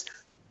with this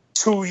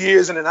 2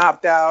 years and an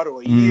opt out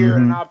or a year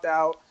and an opt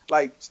out,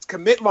 like,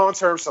 commit long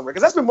term somewhere,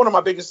 because that's been one of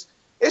my biggest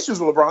issues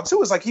with LeBron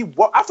too. Is like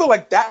I feel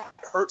like that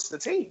hurts the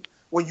team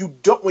when you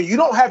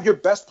don't have your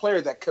best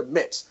player that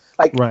commits.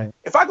 Like,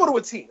 if I go to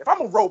a team, if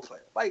I'm a role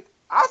player, like,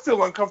 I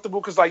feel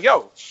uncomfortable because, like,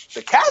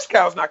 the cash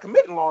cow's not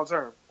committing long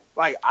term.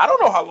 Like, I don't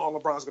know how long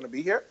LeBron's going to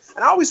be here,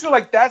 and I always feel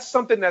like that's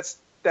something that's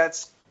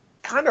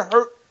kind of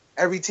hurt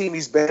every team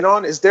he's been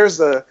on. Is there's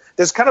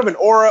kind of an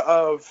aura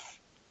of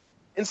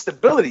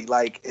instability.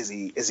 Like, is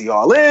he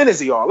all in? Is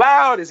he all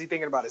out? Is he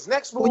thinking about his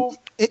next move?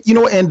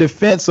 In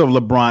defense of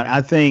LeBron,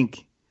 I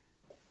think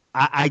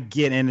I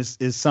get, and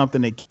it's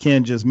something that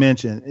Ken just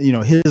mentioned.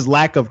 His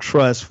lack of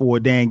trust for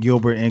Dan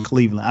Gilbert in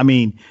Cleveland. I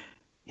mean,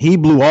 he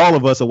blew all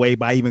of us away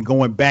by even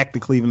going back to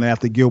Cleveland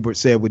after Gilbert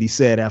said what he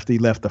said after he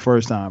left the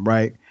first time,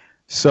 right?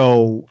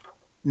 So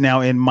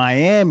now in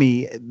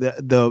Miami,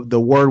 the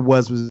word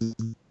was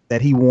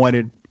that he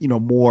wanted,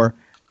 more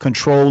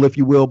control, if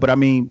you will. But I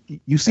mean,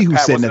 you see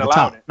who's sitting at the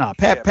top.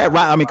 Pat Riley.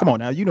 I mean, come on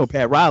now.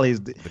 Pat Riley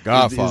is the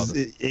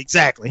Godfather.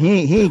 Exactly.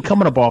 He ain't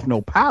coming up off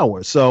no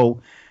power.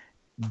 So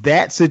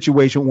that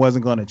situation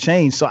wasn't going to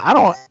change. So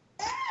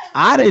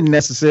I didn't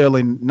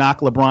necessarily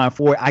knock LeBron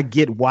for it. I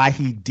get why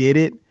he did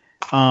it.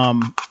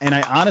 And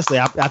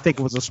I think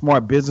it was a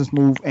smart business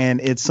move, and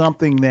it's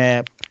something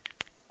that,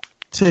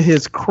 to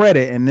his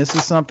credit, and this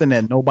is something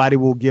that nobody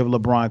will give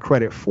LeBron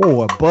credit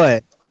for,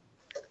 but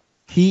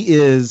he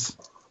is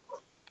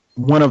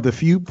one of the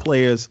few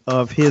players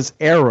of his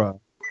era,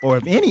 or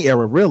of any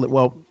era really,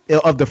 well,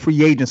 of the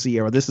free agency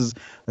era. This is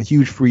a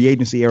huge free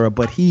agency era,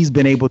 but he's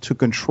been able to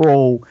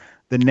control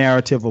the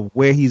narrative of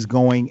where he's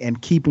going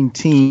and keeping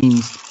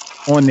teams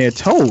on their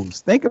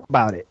toes. Think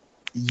about it.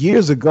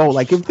 Years ago,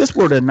 like, if this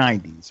were the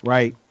 90s,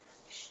 right,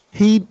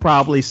 he'd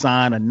probably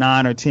sign a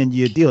 9 or 10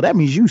 year deal. That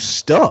means you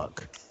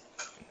stuck.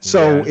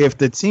 So if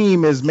the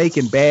team is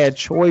making bad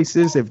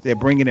choices, if they're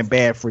bringing in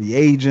bad free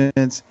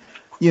agents,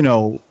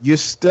 you're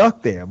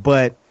stuck there.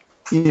 But,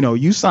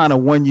 you sign a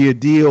 1 year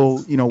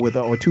deal,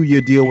 or 2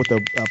 year deal with a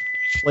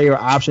player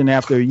option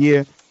after a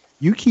year,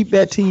 you keep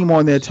that team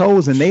on their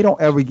toes, and they don't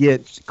ever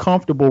get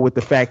comfortable with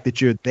the fact that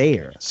you're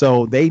there.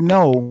 So they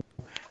know,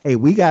 hey,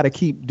 we got to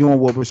keep doing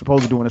what we're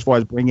supposed to do as far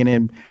as bringing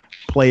in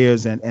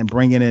players and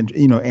bringing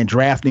in, and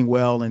drafting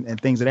well and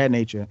things of that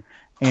nature.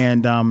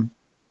 And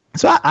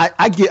so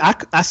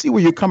I see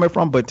where you're coming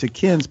from, but to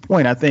Ken's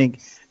point, I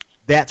think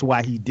that's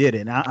why he did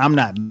it. I'm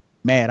not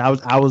mad.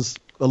 I was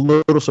a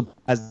little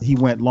surprised he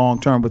went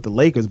long term with the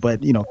Lakers,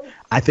 but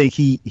I think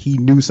he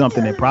knew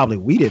something that probably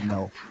we didn't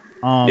know.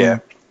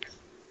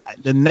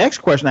 The next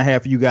question I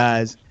have for you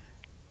guys,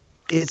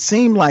 it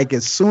seemed like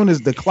as soon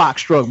as the clock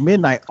struck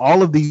midnight,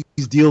 all of these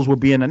deals were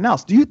being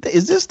announced.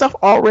 Is this stuff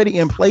already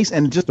in place,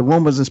 and just the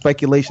rumors and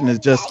speculation is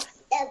just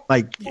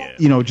like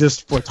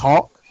just for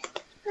talk?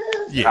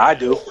 Yeah, I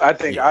do. I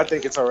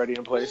think it's already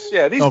in place.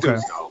 Yeah, these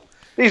dudes know.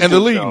 The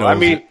league knows. I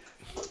mean,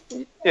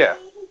 yeah,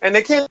 and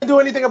they can't do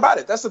anything about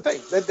it. That's the thing.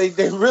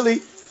 They really,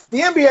 the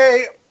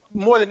NBA,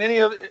 more than any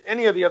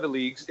of the other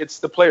leagues, it's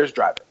the players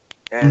drive it,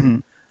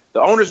 and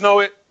the owners know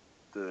it.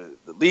 The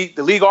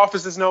league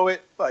offices know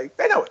it. Like,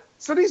 they know it.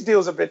 So these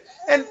deals have been,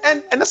 and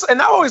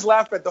I always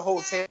laugh at the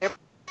whole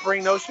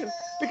tampering notion,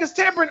 because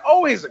tampering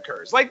always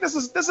occurs. Like, this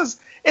is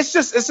it's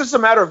just a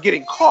matter of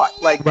getting caught.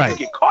 Like, you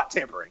get caught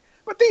tampering.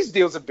 But these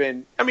deals have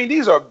been, I mean,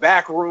 these are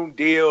backroom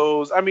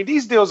deals. I mean,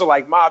 these deals are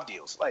like mob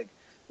deals. Like,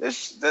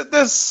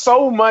 there's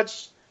so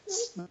much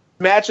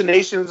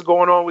machinations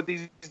going on with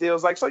these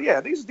deals. Like, so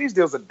yeah, these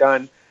deals are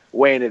done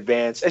way in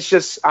advance. It's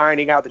just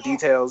ironing out the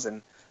details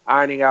and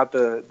ironing out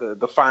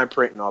the fine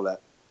print and all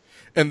that.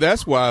 And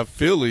that's why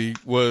Philly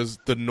was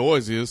the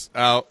noisiest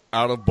out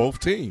of both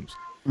teams.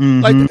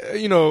 Mm-hmm. Like,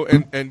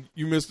 and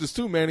you missed this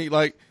too, Manny.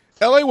 Like,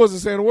 LA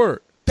wasn't saying a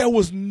word. There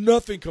was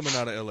nothing coming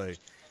out of LA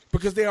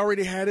because they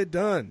already had it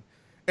done.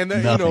 And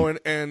that,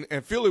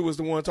 and Philly was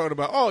the one talking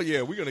about, oh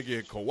yeah, we're gonna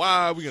get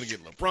Kawhi, we're gonna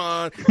get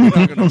LeBron, we're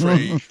not gonna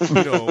trade,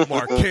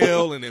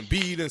 Markelle and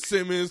Embiid and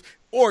Simmons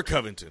or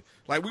Covington.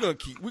 Like we're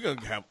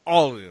gonna have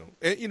all of them.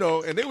 And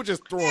and they were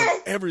just throwing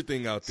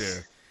everything out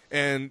there.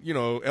 And,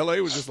 LA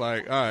was just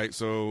like, all right,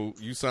 so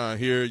you sign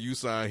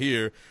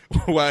here,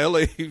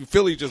 while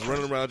Philly just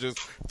running around just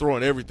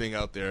throwing everything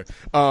out there.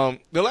 The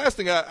last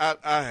thing I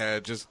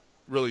had, just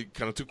really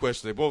kind of two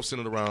questions. They both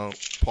centered around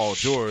Paul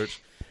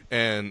George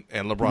and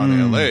LeBron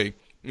in LA,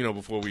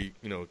 before we,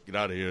 get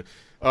out of here.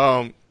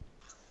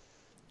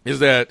 Is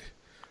that,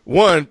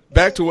 one,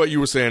 back to what you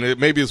were saying,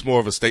 maybe it's more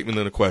of a statement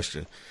than a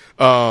question.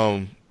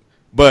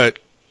 But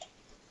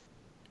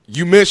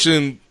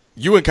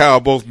you and Kyle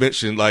both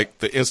mentioned like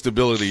the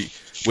instability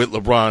with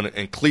LeBron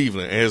and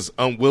Cleveland and his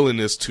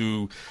unwillingness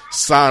to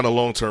sign a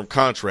long-term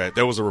contract.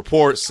 There was a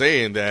report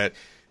saying that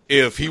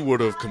if he would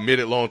have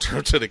committed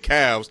long-term to the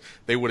Cavs,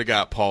 they would have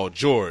got Paul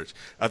George.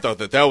 I thought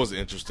that was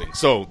interesting.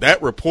 So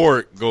that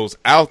report goes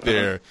out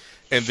there,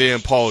 and then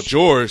Paul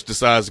George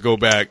decides to go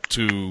back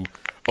to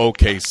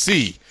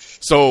OKC.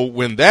 So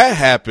when that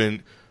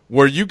happened,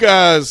 were you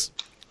guys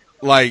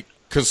like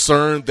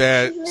concerned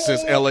that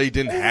since LA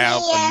didn't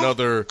have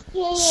another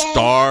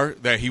star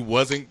that he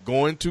wasn't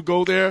going to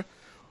go there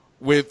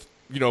with,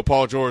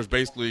 Paul George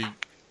basically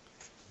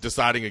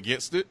deciding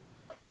against it?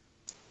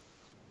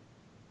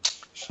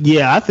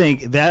 Yeah, I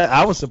think that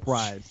I was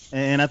surprised.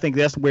 And I think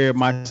that's where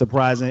my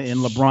surprise in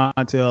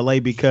LeBron to LA,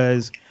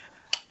 because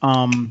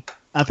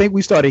I think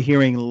we started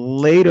hearing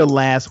later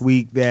last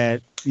week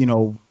that,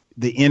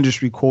 the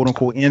industry, quote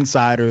unquote,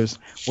 insiders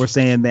were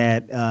saying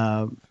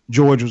that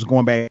George was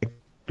going back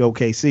to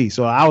OKC.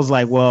 So I was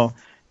like, well,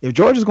 if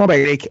George is going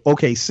back to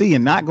OKC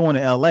and not going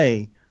to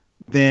LA,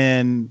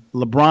 then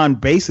LeBron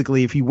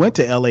basically, if he went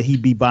to LA,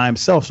 he'd be by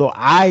himself. So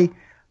I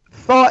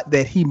thought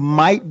that he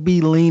might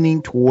be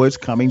leaning towards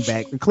coming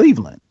back to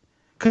Cleveland,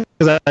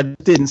 because I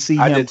didn't see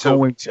him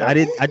going to,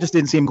 I just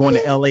didn't see him going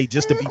to LA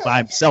just to be by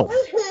himself,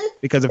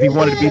 because if he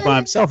wanted to be by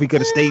himself, he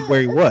could have stayed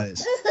where he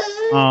was.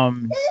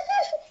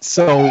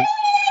 So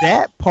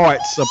that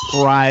part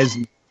surprised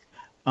me.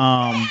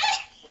 And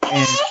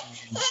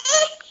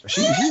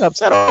she's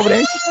upset over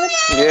there.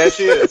 Yeah,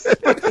 she is. She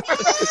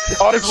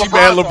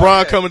mad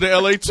LeBron coming to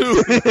LA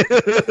too.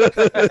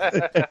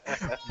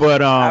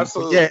 But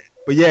absolutely.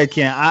 Yeah,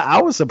 Ken, I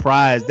was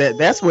surprised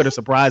that's where the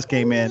surprise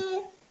came in.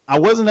 I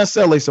wasn't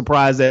necessarily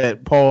surprised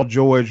that Paul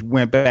George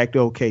went back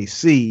to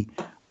OKC,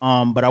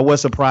 but I was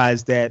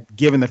surprised that,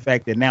 given the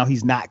fact that now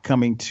he's not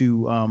coming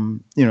to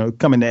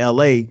coming to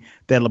LA,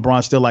 that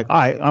LeBron's still like, all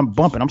right, I'm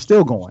bumping, I'm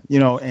still going,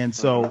 and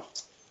so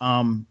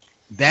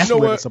that's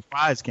where the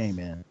surprise came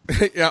in.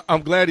 Yeah,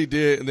 I'm glad he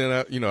did, and then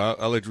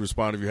I'll let you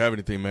respond if you have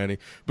anything, Manny,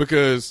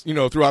 because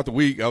throughout the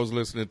week I was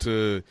listening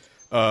to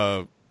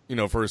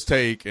First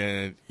Take,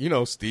 and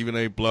Stephen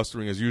A.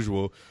 blustering as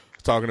usual,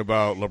 talking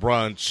about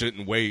LeBron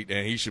shouldn't wait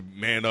and he should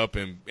man up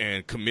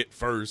and commit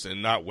first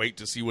and not wait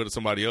to see what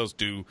somebody else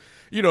do.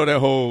 That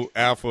whole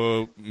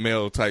alpha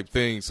male type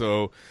thing.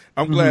 So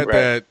I'm glad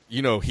that,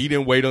 he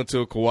didn't wait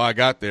until Kawhi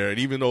got there. And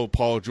even though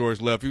Paul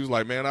George left, he was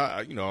like, man,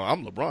 I'm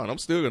LeBron. I'm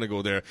still going to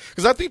go there.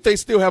 Because I think they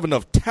still have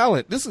enough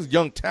talent. This is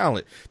young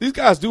talent. These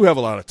guys do have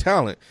a lot of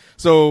talent.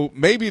 So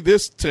maybe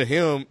this to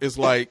him is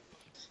like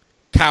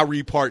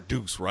Kyrie part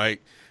Deuce,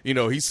 right?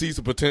 He sees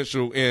the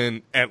potential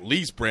in at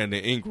least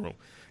Brandon Ingram.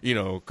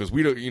 Because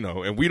we don't,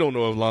 and we don't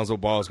know if Lonzo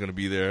Ball is going to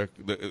be there.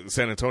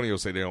 San Antonio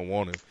say they don't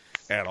want him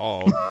at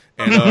all,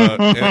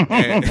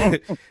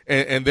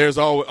 and there's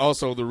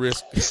also the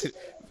risk.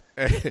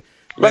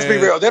 Let's be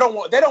real. They don't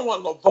want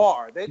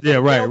LeVar.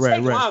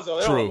 Right. Lonzo,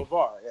 they True. don't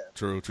want LeVar. Yeah.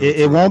 True.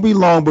 It won't be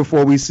long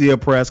before we see a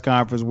press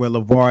conference where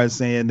LeVar is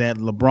saying that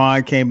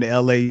LeBron came to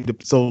LA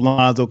so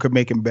Lonzo could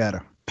make him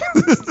better.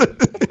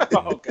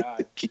 Oh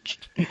God.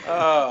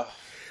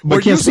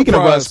 But Ken, speaking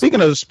of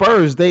the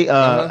Spurs, they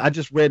I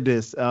just read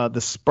this. The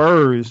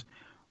Spurs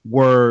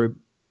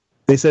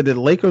they said that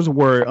the Lakers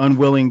were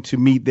unwilling to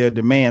meet their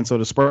demand, so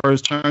the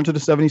Spurs turned to the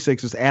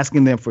 76ers,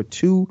 asking them for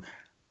 2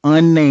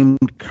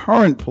 unnamed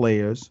current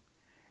players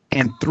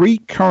and 3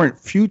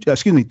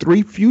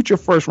 future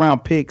first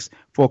round picks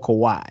for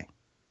Kawhi.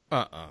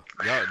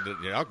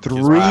 Y'all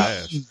 3.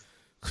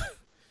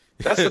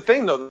 That's the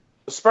thing, though.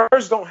 The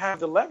Spurs don't have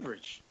the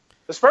leverage.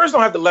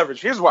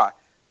 Here's why.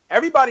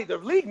 The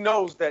league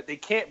knows that they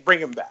can't bring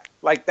him back.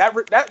 Like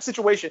that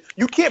situation,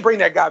 you can't bring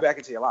that guy back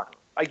into your locker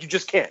room. Like, you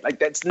just can't. Like,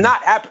 that's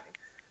not happening.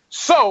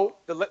 So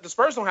the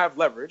Spurs don't have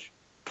leverage.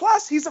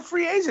 Plus, he's a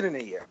free agent in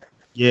a year.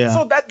 Yeah.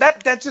 So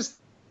that just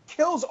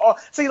kills all.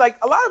 See, like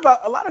a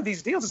lot of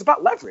these deals, it's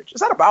about leverage.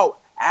 It's not about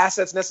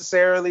assets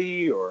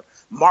necessarily or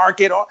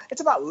market.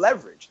 It's about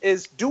leverage.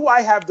 Do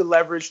I have the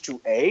leverage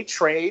to A,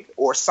 trade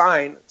or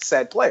sign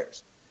said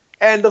players?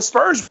 And the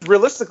Spurs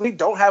realistically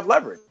don't have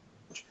leverage.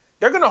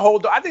 they're going to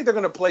hold. I think they're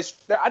going to play.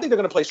 I think they're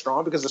going to play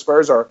strong because the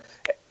Spurs are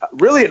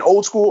really an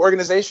old school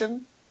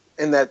organization,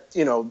 in that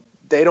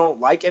they don't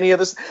like any of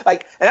this.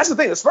 Like, and that's the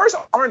thing. The Spurs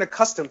aren't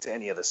accustomed to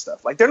any of this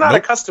stuff. Like, they're not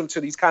accustomed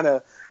to these kind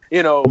of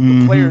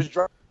the players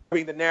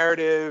driving the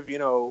narrative.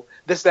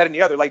 This, that, and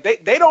the other. Like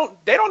they don't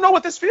know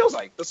what this feels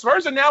like. The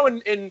Spurs are now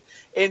in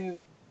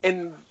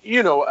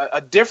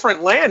a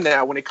different land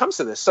now when it comes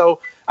to this.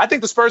 So I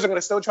think the Spurs are going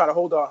to still try to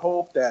hold out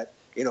hope that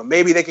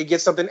maybe they could get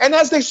something, and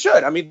as they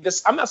should. I mean,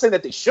 I'm not saying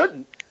that they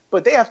shouldn't,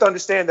 but they have to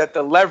understand that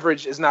the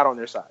leverage is not on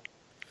their side.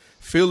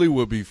 Philly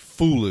would be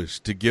foolish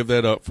to give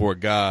that up for a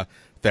guy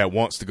that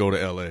wants to go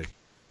to L.A.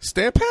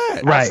 Stand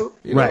pat, right?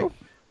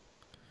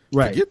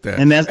 Forget that,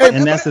 and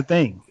that's the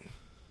thing.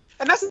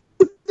 And that's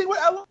the thing with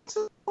LA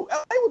too.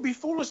 LA would be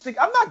foolish to.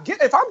 I'm not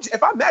getting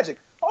if I'm Magic.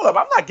 Hold up,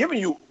 I'm not giving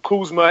you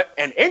Kuzma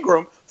and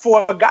Ingram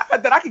for a guy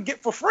that I could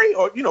get for free,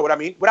 or you know what I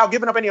mean, without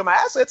giving up any of my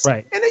assets in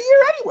a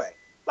year anyway.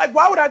 Like,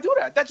 why would I do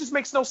that? That just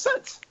makes no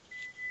sense.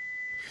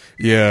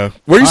 Yeah.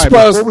 Were you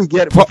surprised?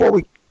 Before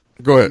we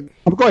go ahead.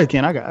 Go ahead,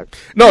 Ken. I got it.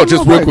 No,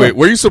 just real quick.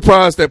 Were you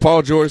surprised that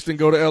Paul George didn't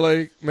go to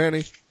L.A.,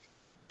 Manny?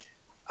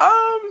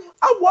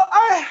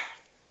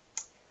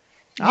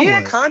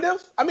 Yeah, kind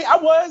of. I mean, I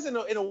was in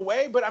a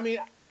way, but I mean,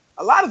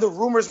 a lot of the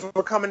rumors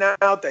were coming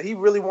out that he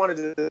really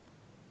wanted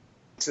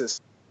to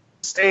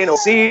stay in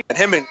OC, and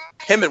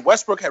him and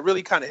Westbrook had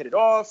really kind of hit it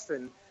off.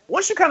 And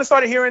once you kind of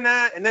started hearing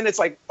that, and then it's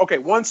like, okay,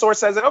 one source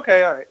says it,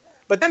 okay, all right.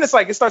 But then it's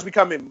like it starts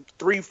becoming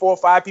 3, 4,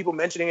 5 people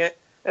mentioning it.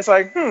 It's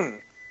like, I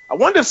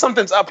wonder if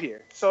something's up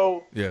here.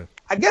 So yeah,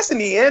 I guess in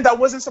the end, I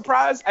wasn't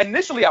surprised.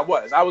 Initially, I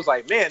was. I was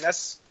like, man,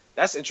 that's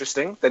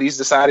interesting that he's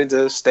decided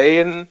to stay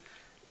in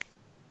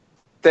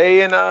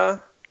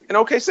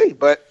OKC.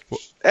 But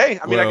hey,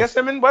 I mean, I guess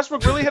him and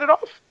Westbrook really hit it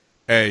off.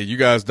 Hey, you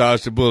guys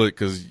dodged the bullet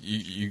because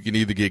you can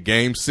either get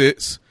game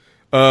 6,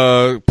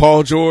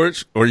 Paul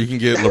George, or you can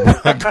get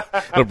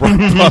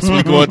LeBron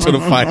possibly going to the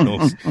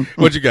finals.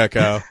 What you got,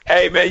 Kyle?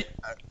 Hey, man.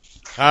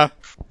 Huh?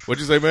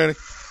 What'd you say, Manny?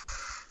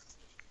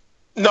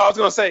 No, I was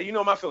going to say,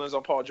 my feelings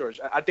on Paul George.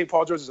 I think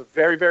Paul George is a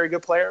very, very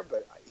good player,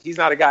 but he's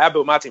not a guy I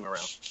built my team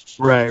around.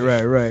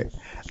 Right.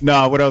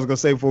 No, what I was going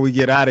to say before we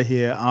get out of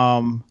here,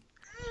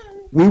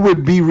 we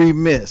would be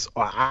remiss,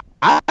 or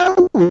I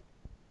would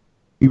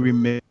be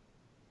remiss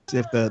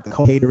if the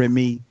hater in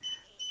me.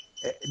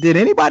 Did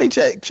anybody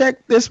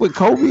check this with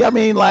Kobe? I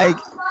mean, like,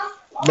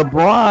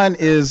 LeBron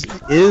is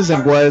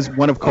and was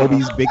one of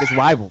Kobe's biggest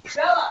rivals.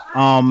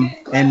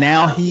 And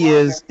now he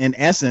is, in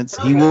essence,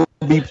 he will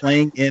be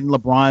playing in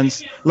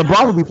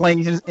LeBron will be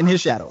playing in his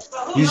shadow.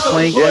 He's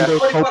playing under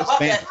Kobe's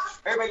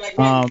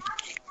banner.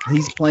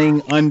 He's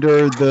playing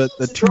under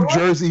the 2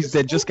 jerseys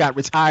that just got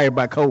retired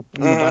by Kobe,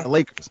 by the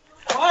Lakers.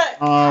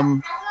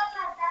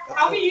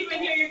 How can you even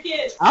hear your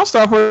kids? I'll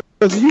start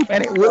with you,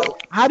 Manny.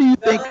 How do you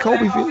think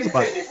Kobe feels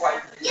about it?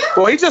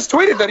 Well, he just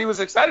tweeted that he was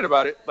excited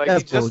about it. Like,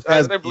 that's he just,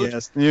 I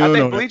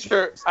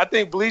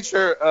think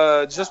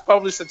Bleacher just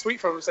published a tweet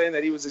from him saying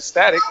that he was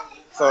ecstatic.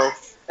 So,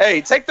 hey,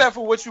 take that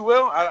for what you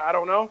will. I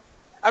don't know.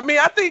 I mean,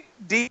 I think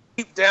deep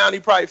down he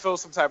probably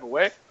feels some type of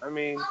way. I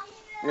mean,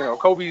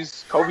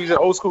 Kobe's an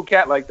old school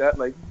cat like that.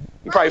 Like,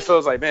 he probably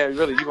feels like, man,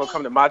 really, you gonna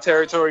come to my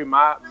territory,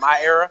 my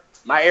era,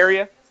 my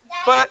area?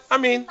 But I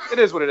mean, it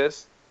is what it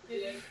is.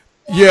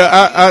 Yeah,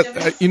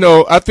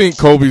 I think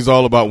Kobe's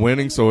all about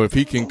winning. So if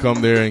he can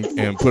come there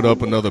and put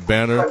up another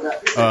banner,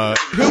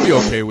 he'll be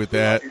okay with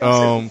that.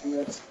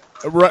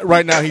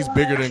 Right now, he's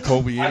bigger than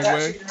Kobe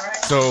anyway,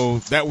 so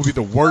that would be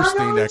the worst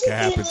thing that could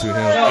happen to him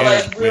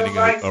is winning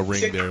a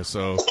ring there.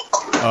 So,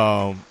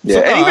 and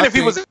even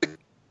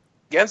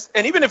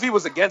if he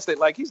was against it,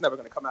 like, he's never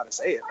going to come out and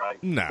say it.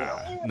 Like,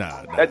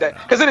 nah.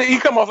 Because then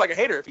he'd come off like a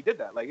hater if he did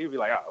that. Like, he'd be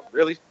like, "Oh,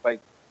 really?"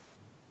 Like,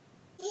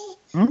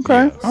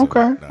 okay.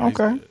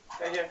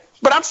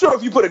 But I'm sure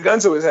if you put a gun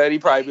to his head,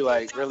 he'd probably be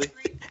like, "Really?"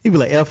 He'd be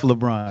like, "F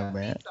LeBron,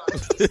 man."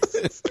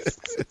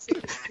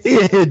 He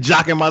here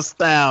jocking my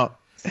style.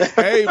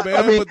 Hey,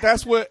 man, but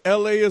that's what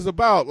LA is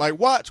about. Like,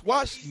 watch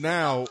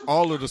now.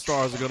 All of the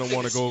stars are gonna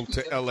want to go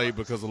to LA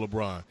because of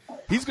LeBron.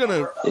 He's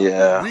gonna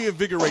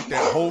reinvigorate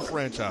that whole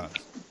franchise.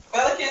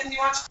 Pelicans, you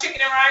want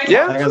chicken and rice?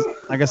 Yeah.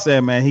 Like I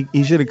said, man,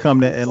 he should have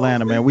come to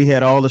Atlanta, man. We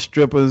had all the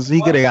strippers.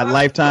 He could have got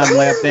lifetime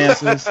lap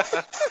dances.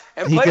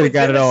 He could have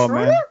got it all,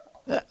 man.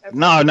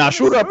 No,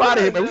 Schroeder up out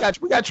of here, man. We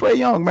got Trae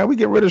Young, man. We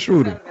get rid of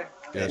Schroeder.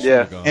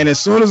 Yeah. And as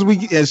soon as we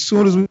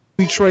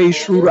trade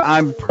Schroeder,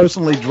 I'm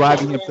personally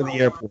driving him to the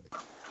airport.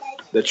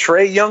 The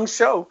Trae Young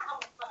show.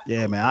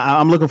 Yeah, man.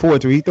 I'm looking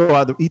forward to it. He threw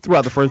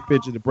out the first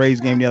pitch of the Braves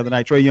game the other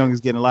night. Trae Young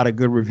is getting a lot of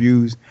good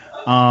reviews.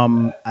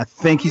 I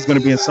think he's going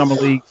to be in summer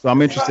league, so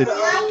I'm interested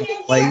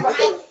in play.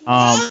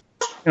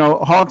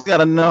 Hawks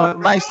got a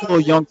nice little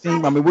young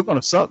team. I mean, we're going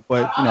to suck,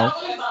 but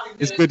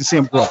it's good to see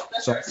him grow.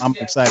 So I'm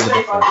excited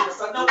about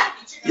that.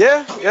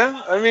 Yeah.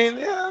 I mean,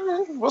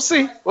 we'll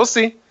see. There's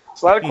a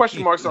lot of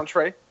question marks on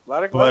Trae. A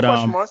lot of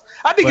question marks.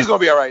 I think he's going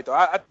to be all right, though.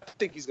 I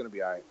think he's going to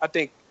be all right.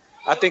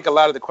 I think a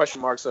lot of the question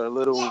marks are a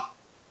little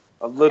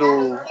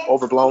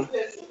overblown,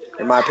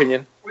 in my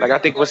opinion. Like, I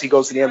think once he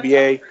goes to the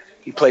NBA,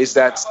 He plays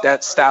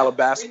that style of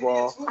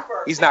basketball.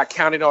 He's not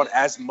counted on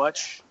as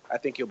much. I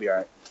think he'll be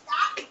all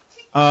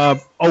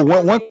right.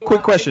 One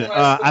quick question.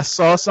 I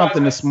saw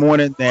something this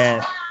morning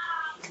that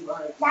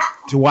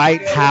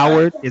Dwight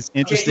Howard is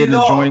interested in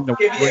joining the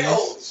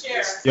Warriors.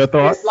 Your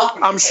thoughts?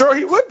 I'm sure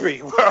he would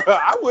be.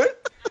 I would.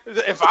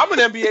 If I'm an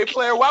NBA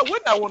player, why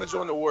wouldn't I want to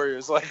join the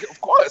Warriors? Like,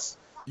 of course.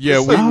 Yeah,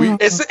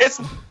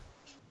 it's.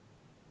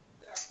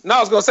 No, I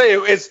was gonna say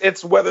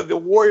it's whether the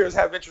Warriors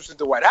have interest in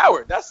Dwight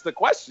Howard. That's the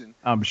question.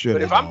 I'm sure.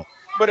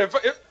 But if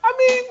I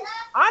mean,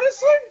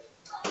 honestly,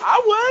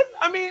 I would.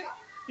 I mean,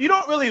 you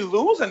don't really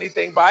lose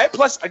anything by it.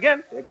 Plus,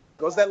 again, there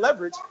goes that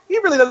leverage. He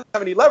really doesn't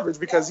have any leverage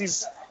because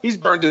he's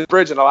burned his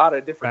bridge in a lot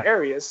of different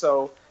areas.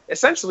 So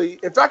essentially,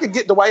 if I could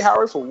get Dwight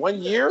Howard for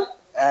 1 year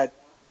at,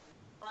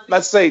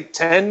 let's say,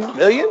 $10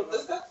 million,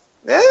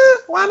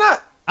 why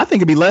not? I think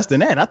it'd be less than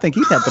that. I think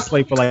he'd have to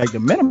play for like the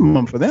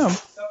minimum for them.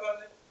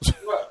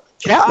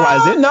 Cap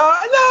wise,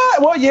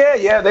 well,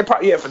 yeah, they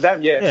probably for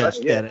them,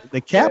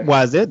 The cap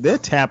wise, they're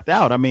tapped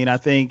out. I mean, I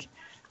think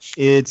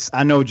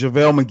I know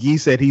JaVale McGee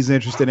said he's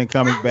interested in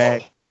coming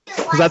back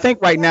because I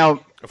think right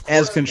now,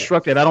 as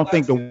constructed, I don't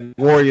think the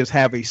Warriors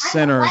have a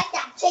center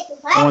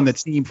on the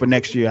team for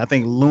next year. I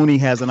think Looney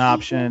has an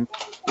option,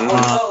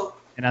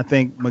 and I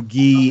think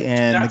McGee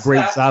and the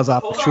great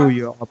Zaza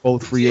Pachulia are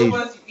both free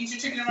agents.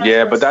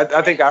 Yeah, but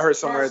I think I heard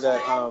somewhere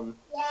that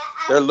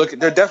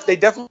they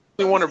definitely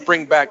want to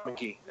bring back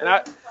McGee, and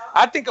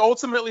I think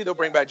ultimately they'll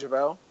bring back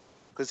JaVale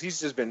because he's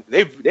just been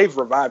they've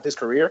revived his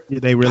career. Yeah,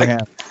 they really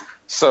have.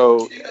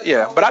 So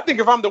yeah, but I think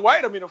if I'm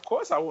Dwight, I mean, of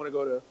course I want to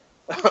go to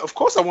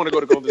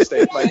Golden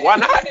State. Like, why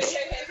not?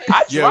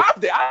 I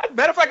dropped it.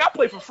 Matter of fact, I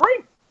play for free.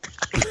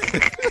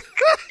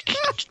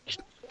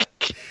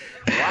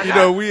 You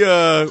know, we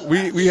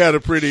had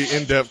a pretty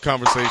in-depth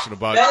conversation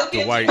about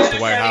Dwight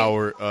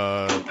Howard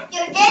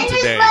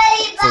today,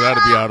 so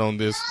that'll be out on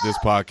this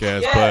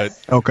podcast. But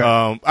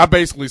okay, I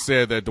basically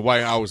said that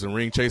Dwight Howard's in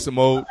ring chasing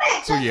mode.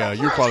 So yeah,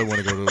 you probably want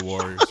to go to the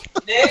Warriors.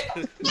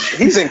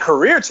 He's in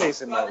career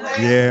chasing mode. Right?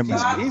 Yeah,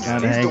 man. He's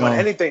doing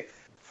anything.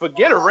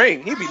 Forget a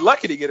ring. He'd be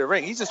lucky to get a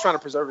ring. He's just trying to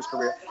preserve his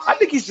career. I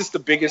think he's just the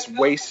biggest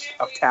waste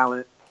of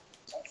talent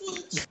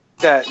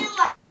that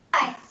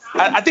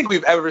I think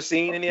we've ever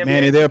seen in the NBA.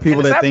 Manny, there are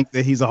people that think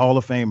that he's a Hall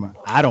of Famer.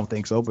 I don't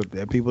think so, but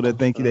there are people that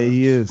think that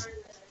he is.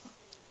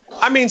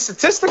 I mean,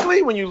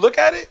 statistically, when you look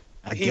at it,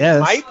 he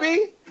might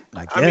be.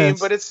 I mean,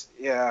 but it's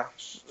yeah.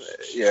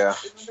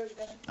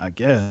 I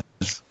guess.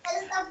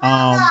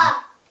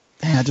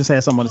 I just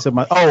had someone to say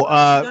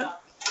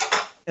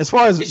as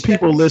far as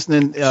people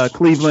listening,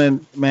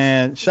 Cleveland,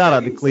 man, shout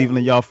out to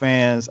Cleveland, y'all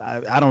fans.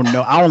 I don't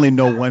know. I only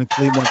know one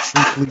true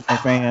Cleveland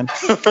fan.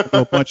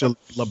 A bunch of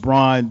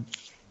LeBron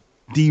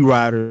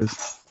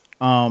D-riders.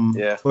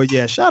 But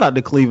yeah, shout out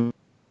to Cleveland,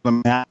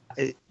 man.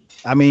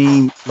 I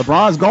mean,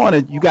 LeBron's gone,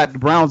 and you got the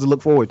Browns to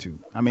look forward to.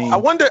 I mean, I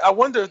wonder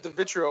if the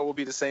vitriol will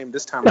be the same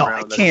this time around. No,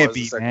 it can't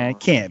be, man. It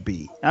can't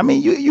be. I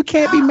mean, you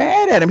can't be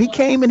mad at him. He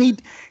came and he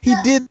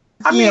did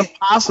the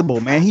impossible,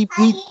 man. He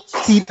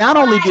not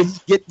only did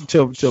get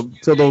to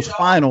those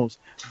finals,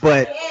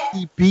 but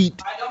he beat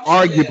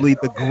arguably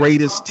the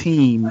greatest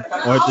team, or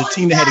the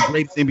team that had the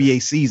greatest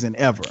NBA season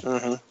ever.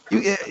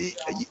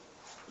 Mm-hmm.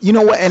 You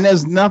know what? And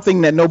there's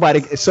nothing that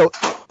nobody. So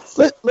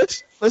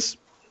let's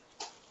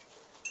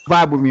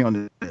vibe with me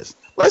on this.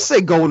 Let's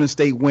say Golden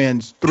State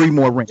wins 3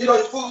 more rings.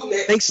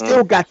 They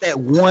still got that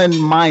one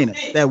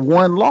minus, that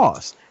one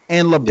loss.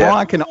 And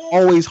LeBron can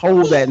always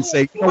hold that and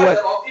say, you know what?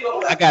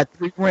 I got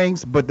 3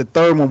 rings, but the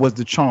third one was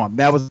the charm.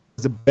 That was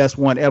the best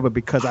one ever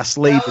because I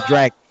slayed the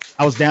dragon.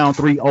 I was down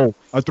 3-0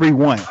 or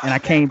 3-1, and I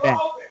came back,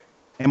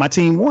 and my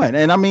team won.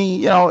 And I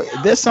mean, you know,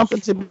 there's something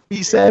to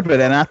be said for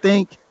that. And I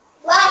think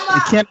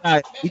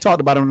we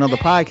talked about it on another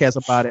podcast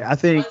about it. I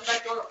think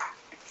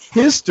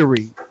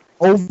history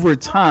over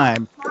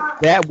time,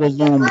 that will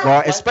loom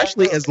large,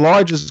 especially as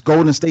large as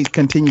Golden State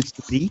continues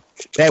to be.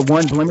 That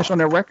one blemish on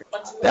their record,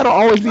 that'll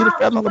always be the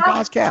feather on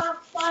LeBron's cap,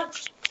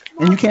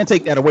 and you can't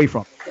take that away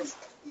from him.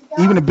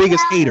 Even the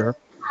biggest hater,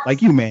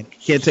 like you, man,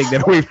 can't take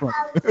that away from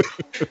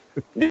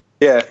him.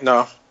 Yeah,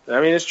 no,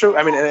 I mean it's true.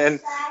 I mean, and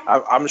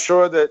I'm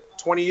sure that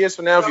 20 years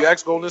from now, if you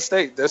ask Golden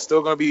State, they're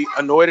still going to be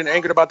annoyed and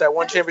angered about that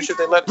one championship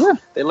they let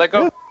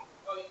go.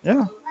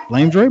 Yeah,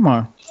 blame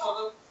Draymond.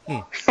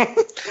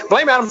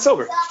 Blame Adam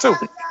Silver too.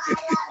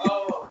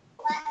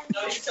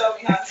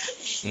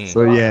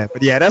 So yeah,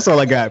 but yeah, that's all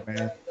I got,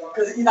 man.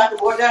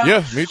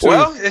 Yeah, me too.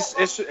 Well,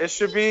 it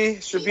should be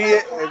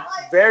a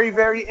very,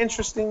 very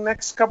interesting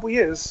next couple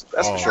years.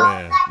 That's for sure.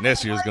 Man.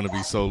 Next year is going to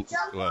be so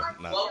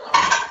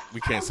we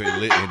can't say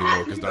lit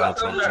anymore because Donald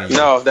Trump Jr.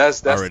 No,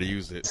 that's already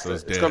used it, so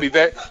it's dead. It's going to be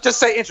very. Just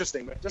say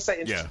interesting, man. Just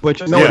say interesting. Yeah. But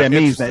you know what that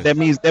means?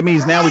 That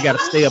means now we got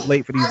to stay up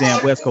late for these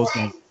damn West Coast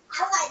games.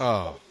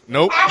 Oh,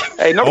 nope.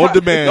 Hey, no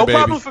baby.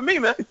 problem for me,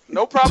 man.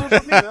 No problem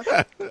for me, man.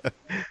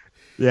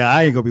 Yeah,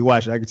 I ain't gonna be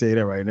watching. I can tell you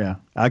that right now.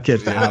 I'll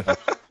catch the highlight.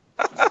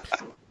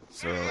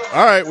 So,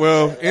 all right.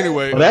 Well,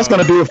 anyway, that's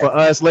gonna do it for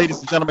us, ladies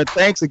and gentlemen.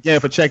 Thanks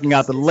again for checking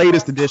out the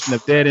latest edition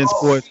of Dead End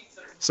Sports.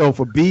 So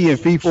for B and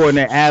FIFO in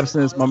their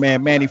absence, my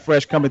man Manny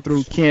Fresh coming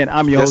through. Ken,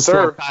 I'm your host,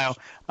 sir.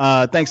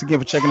 Kyle. Thanks again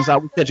for checking us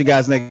out. We'll catch you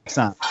guys next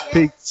time.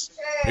 Peace.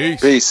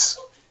 Peace. Peace.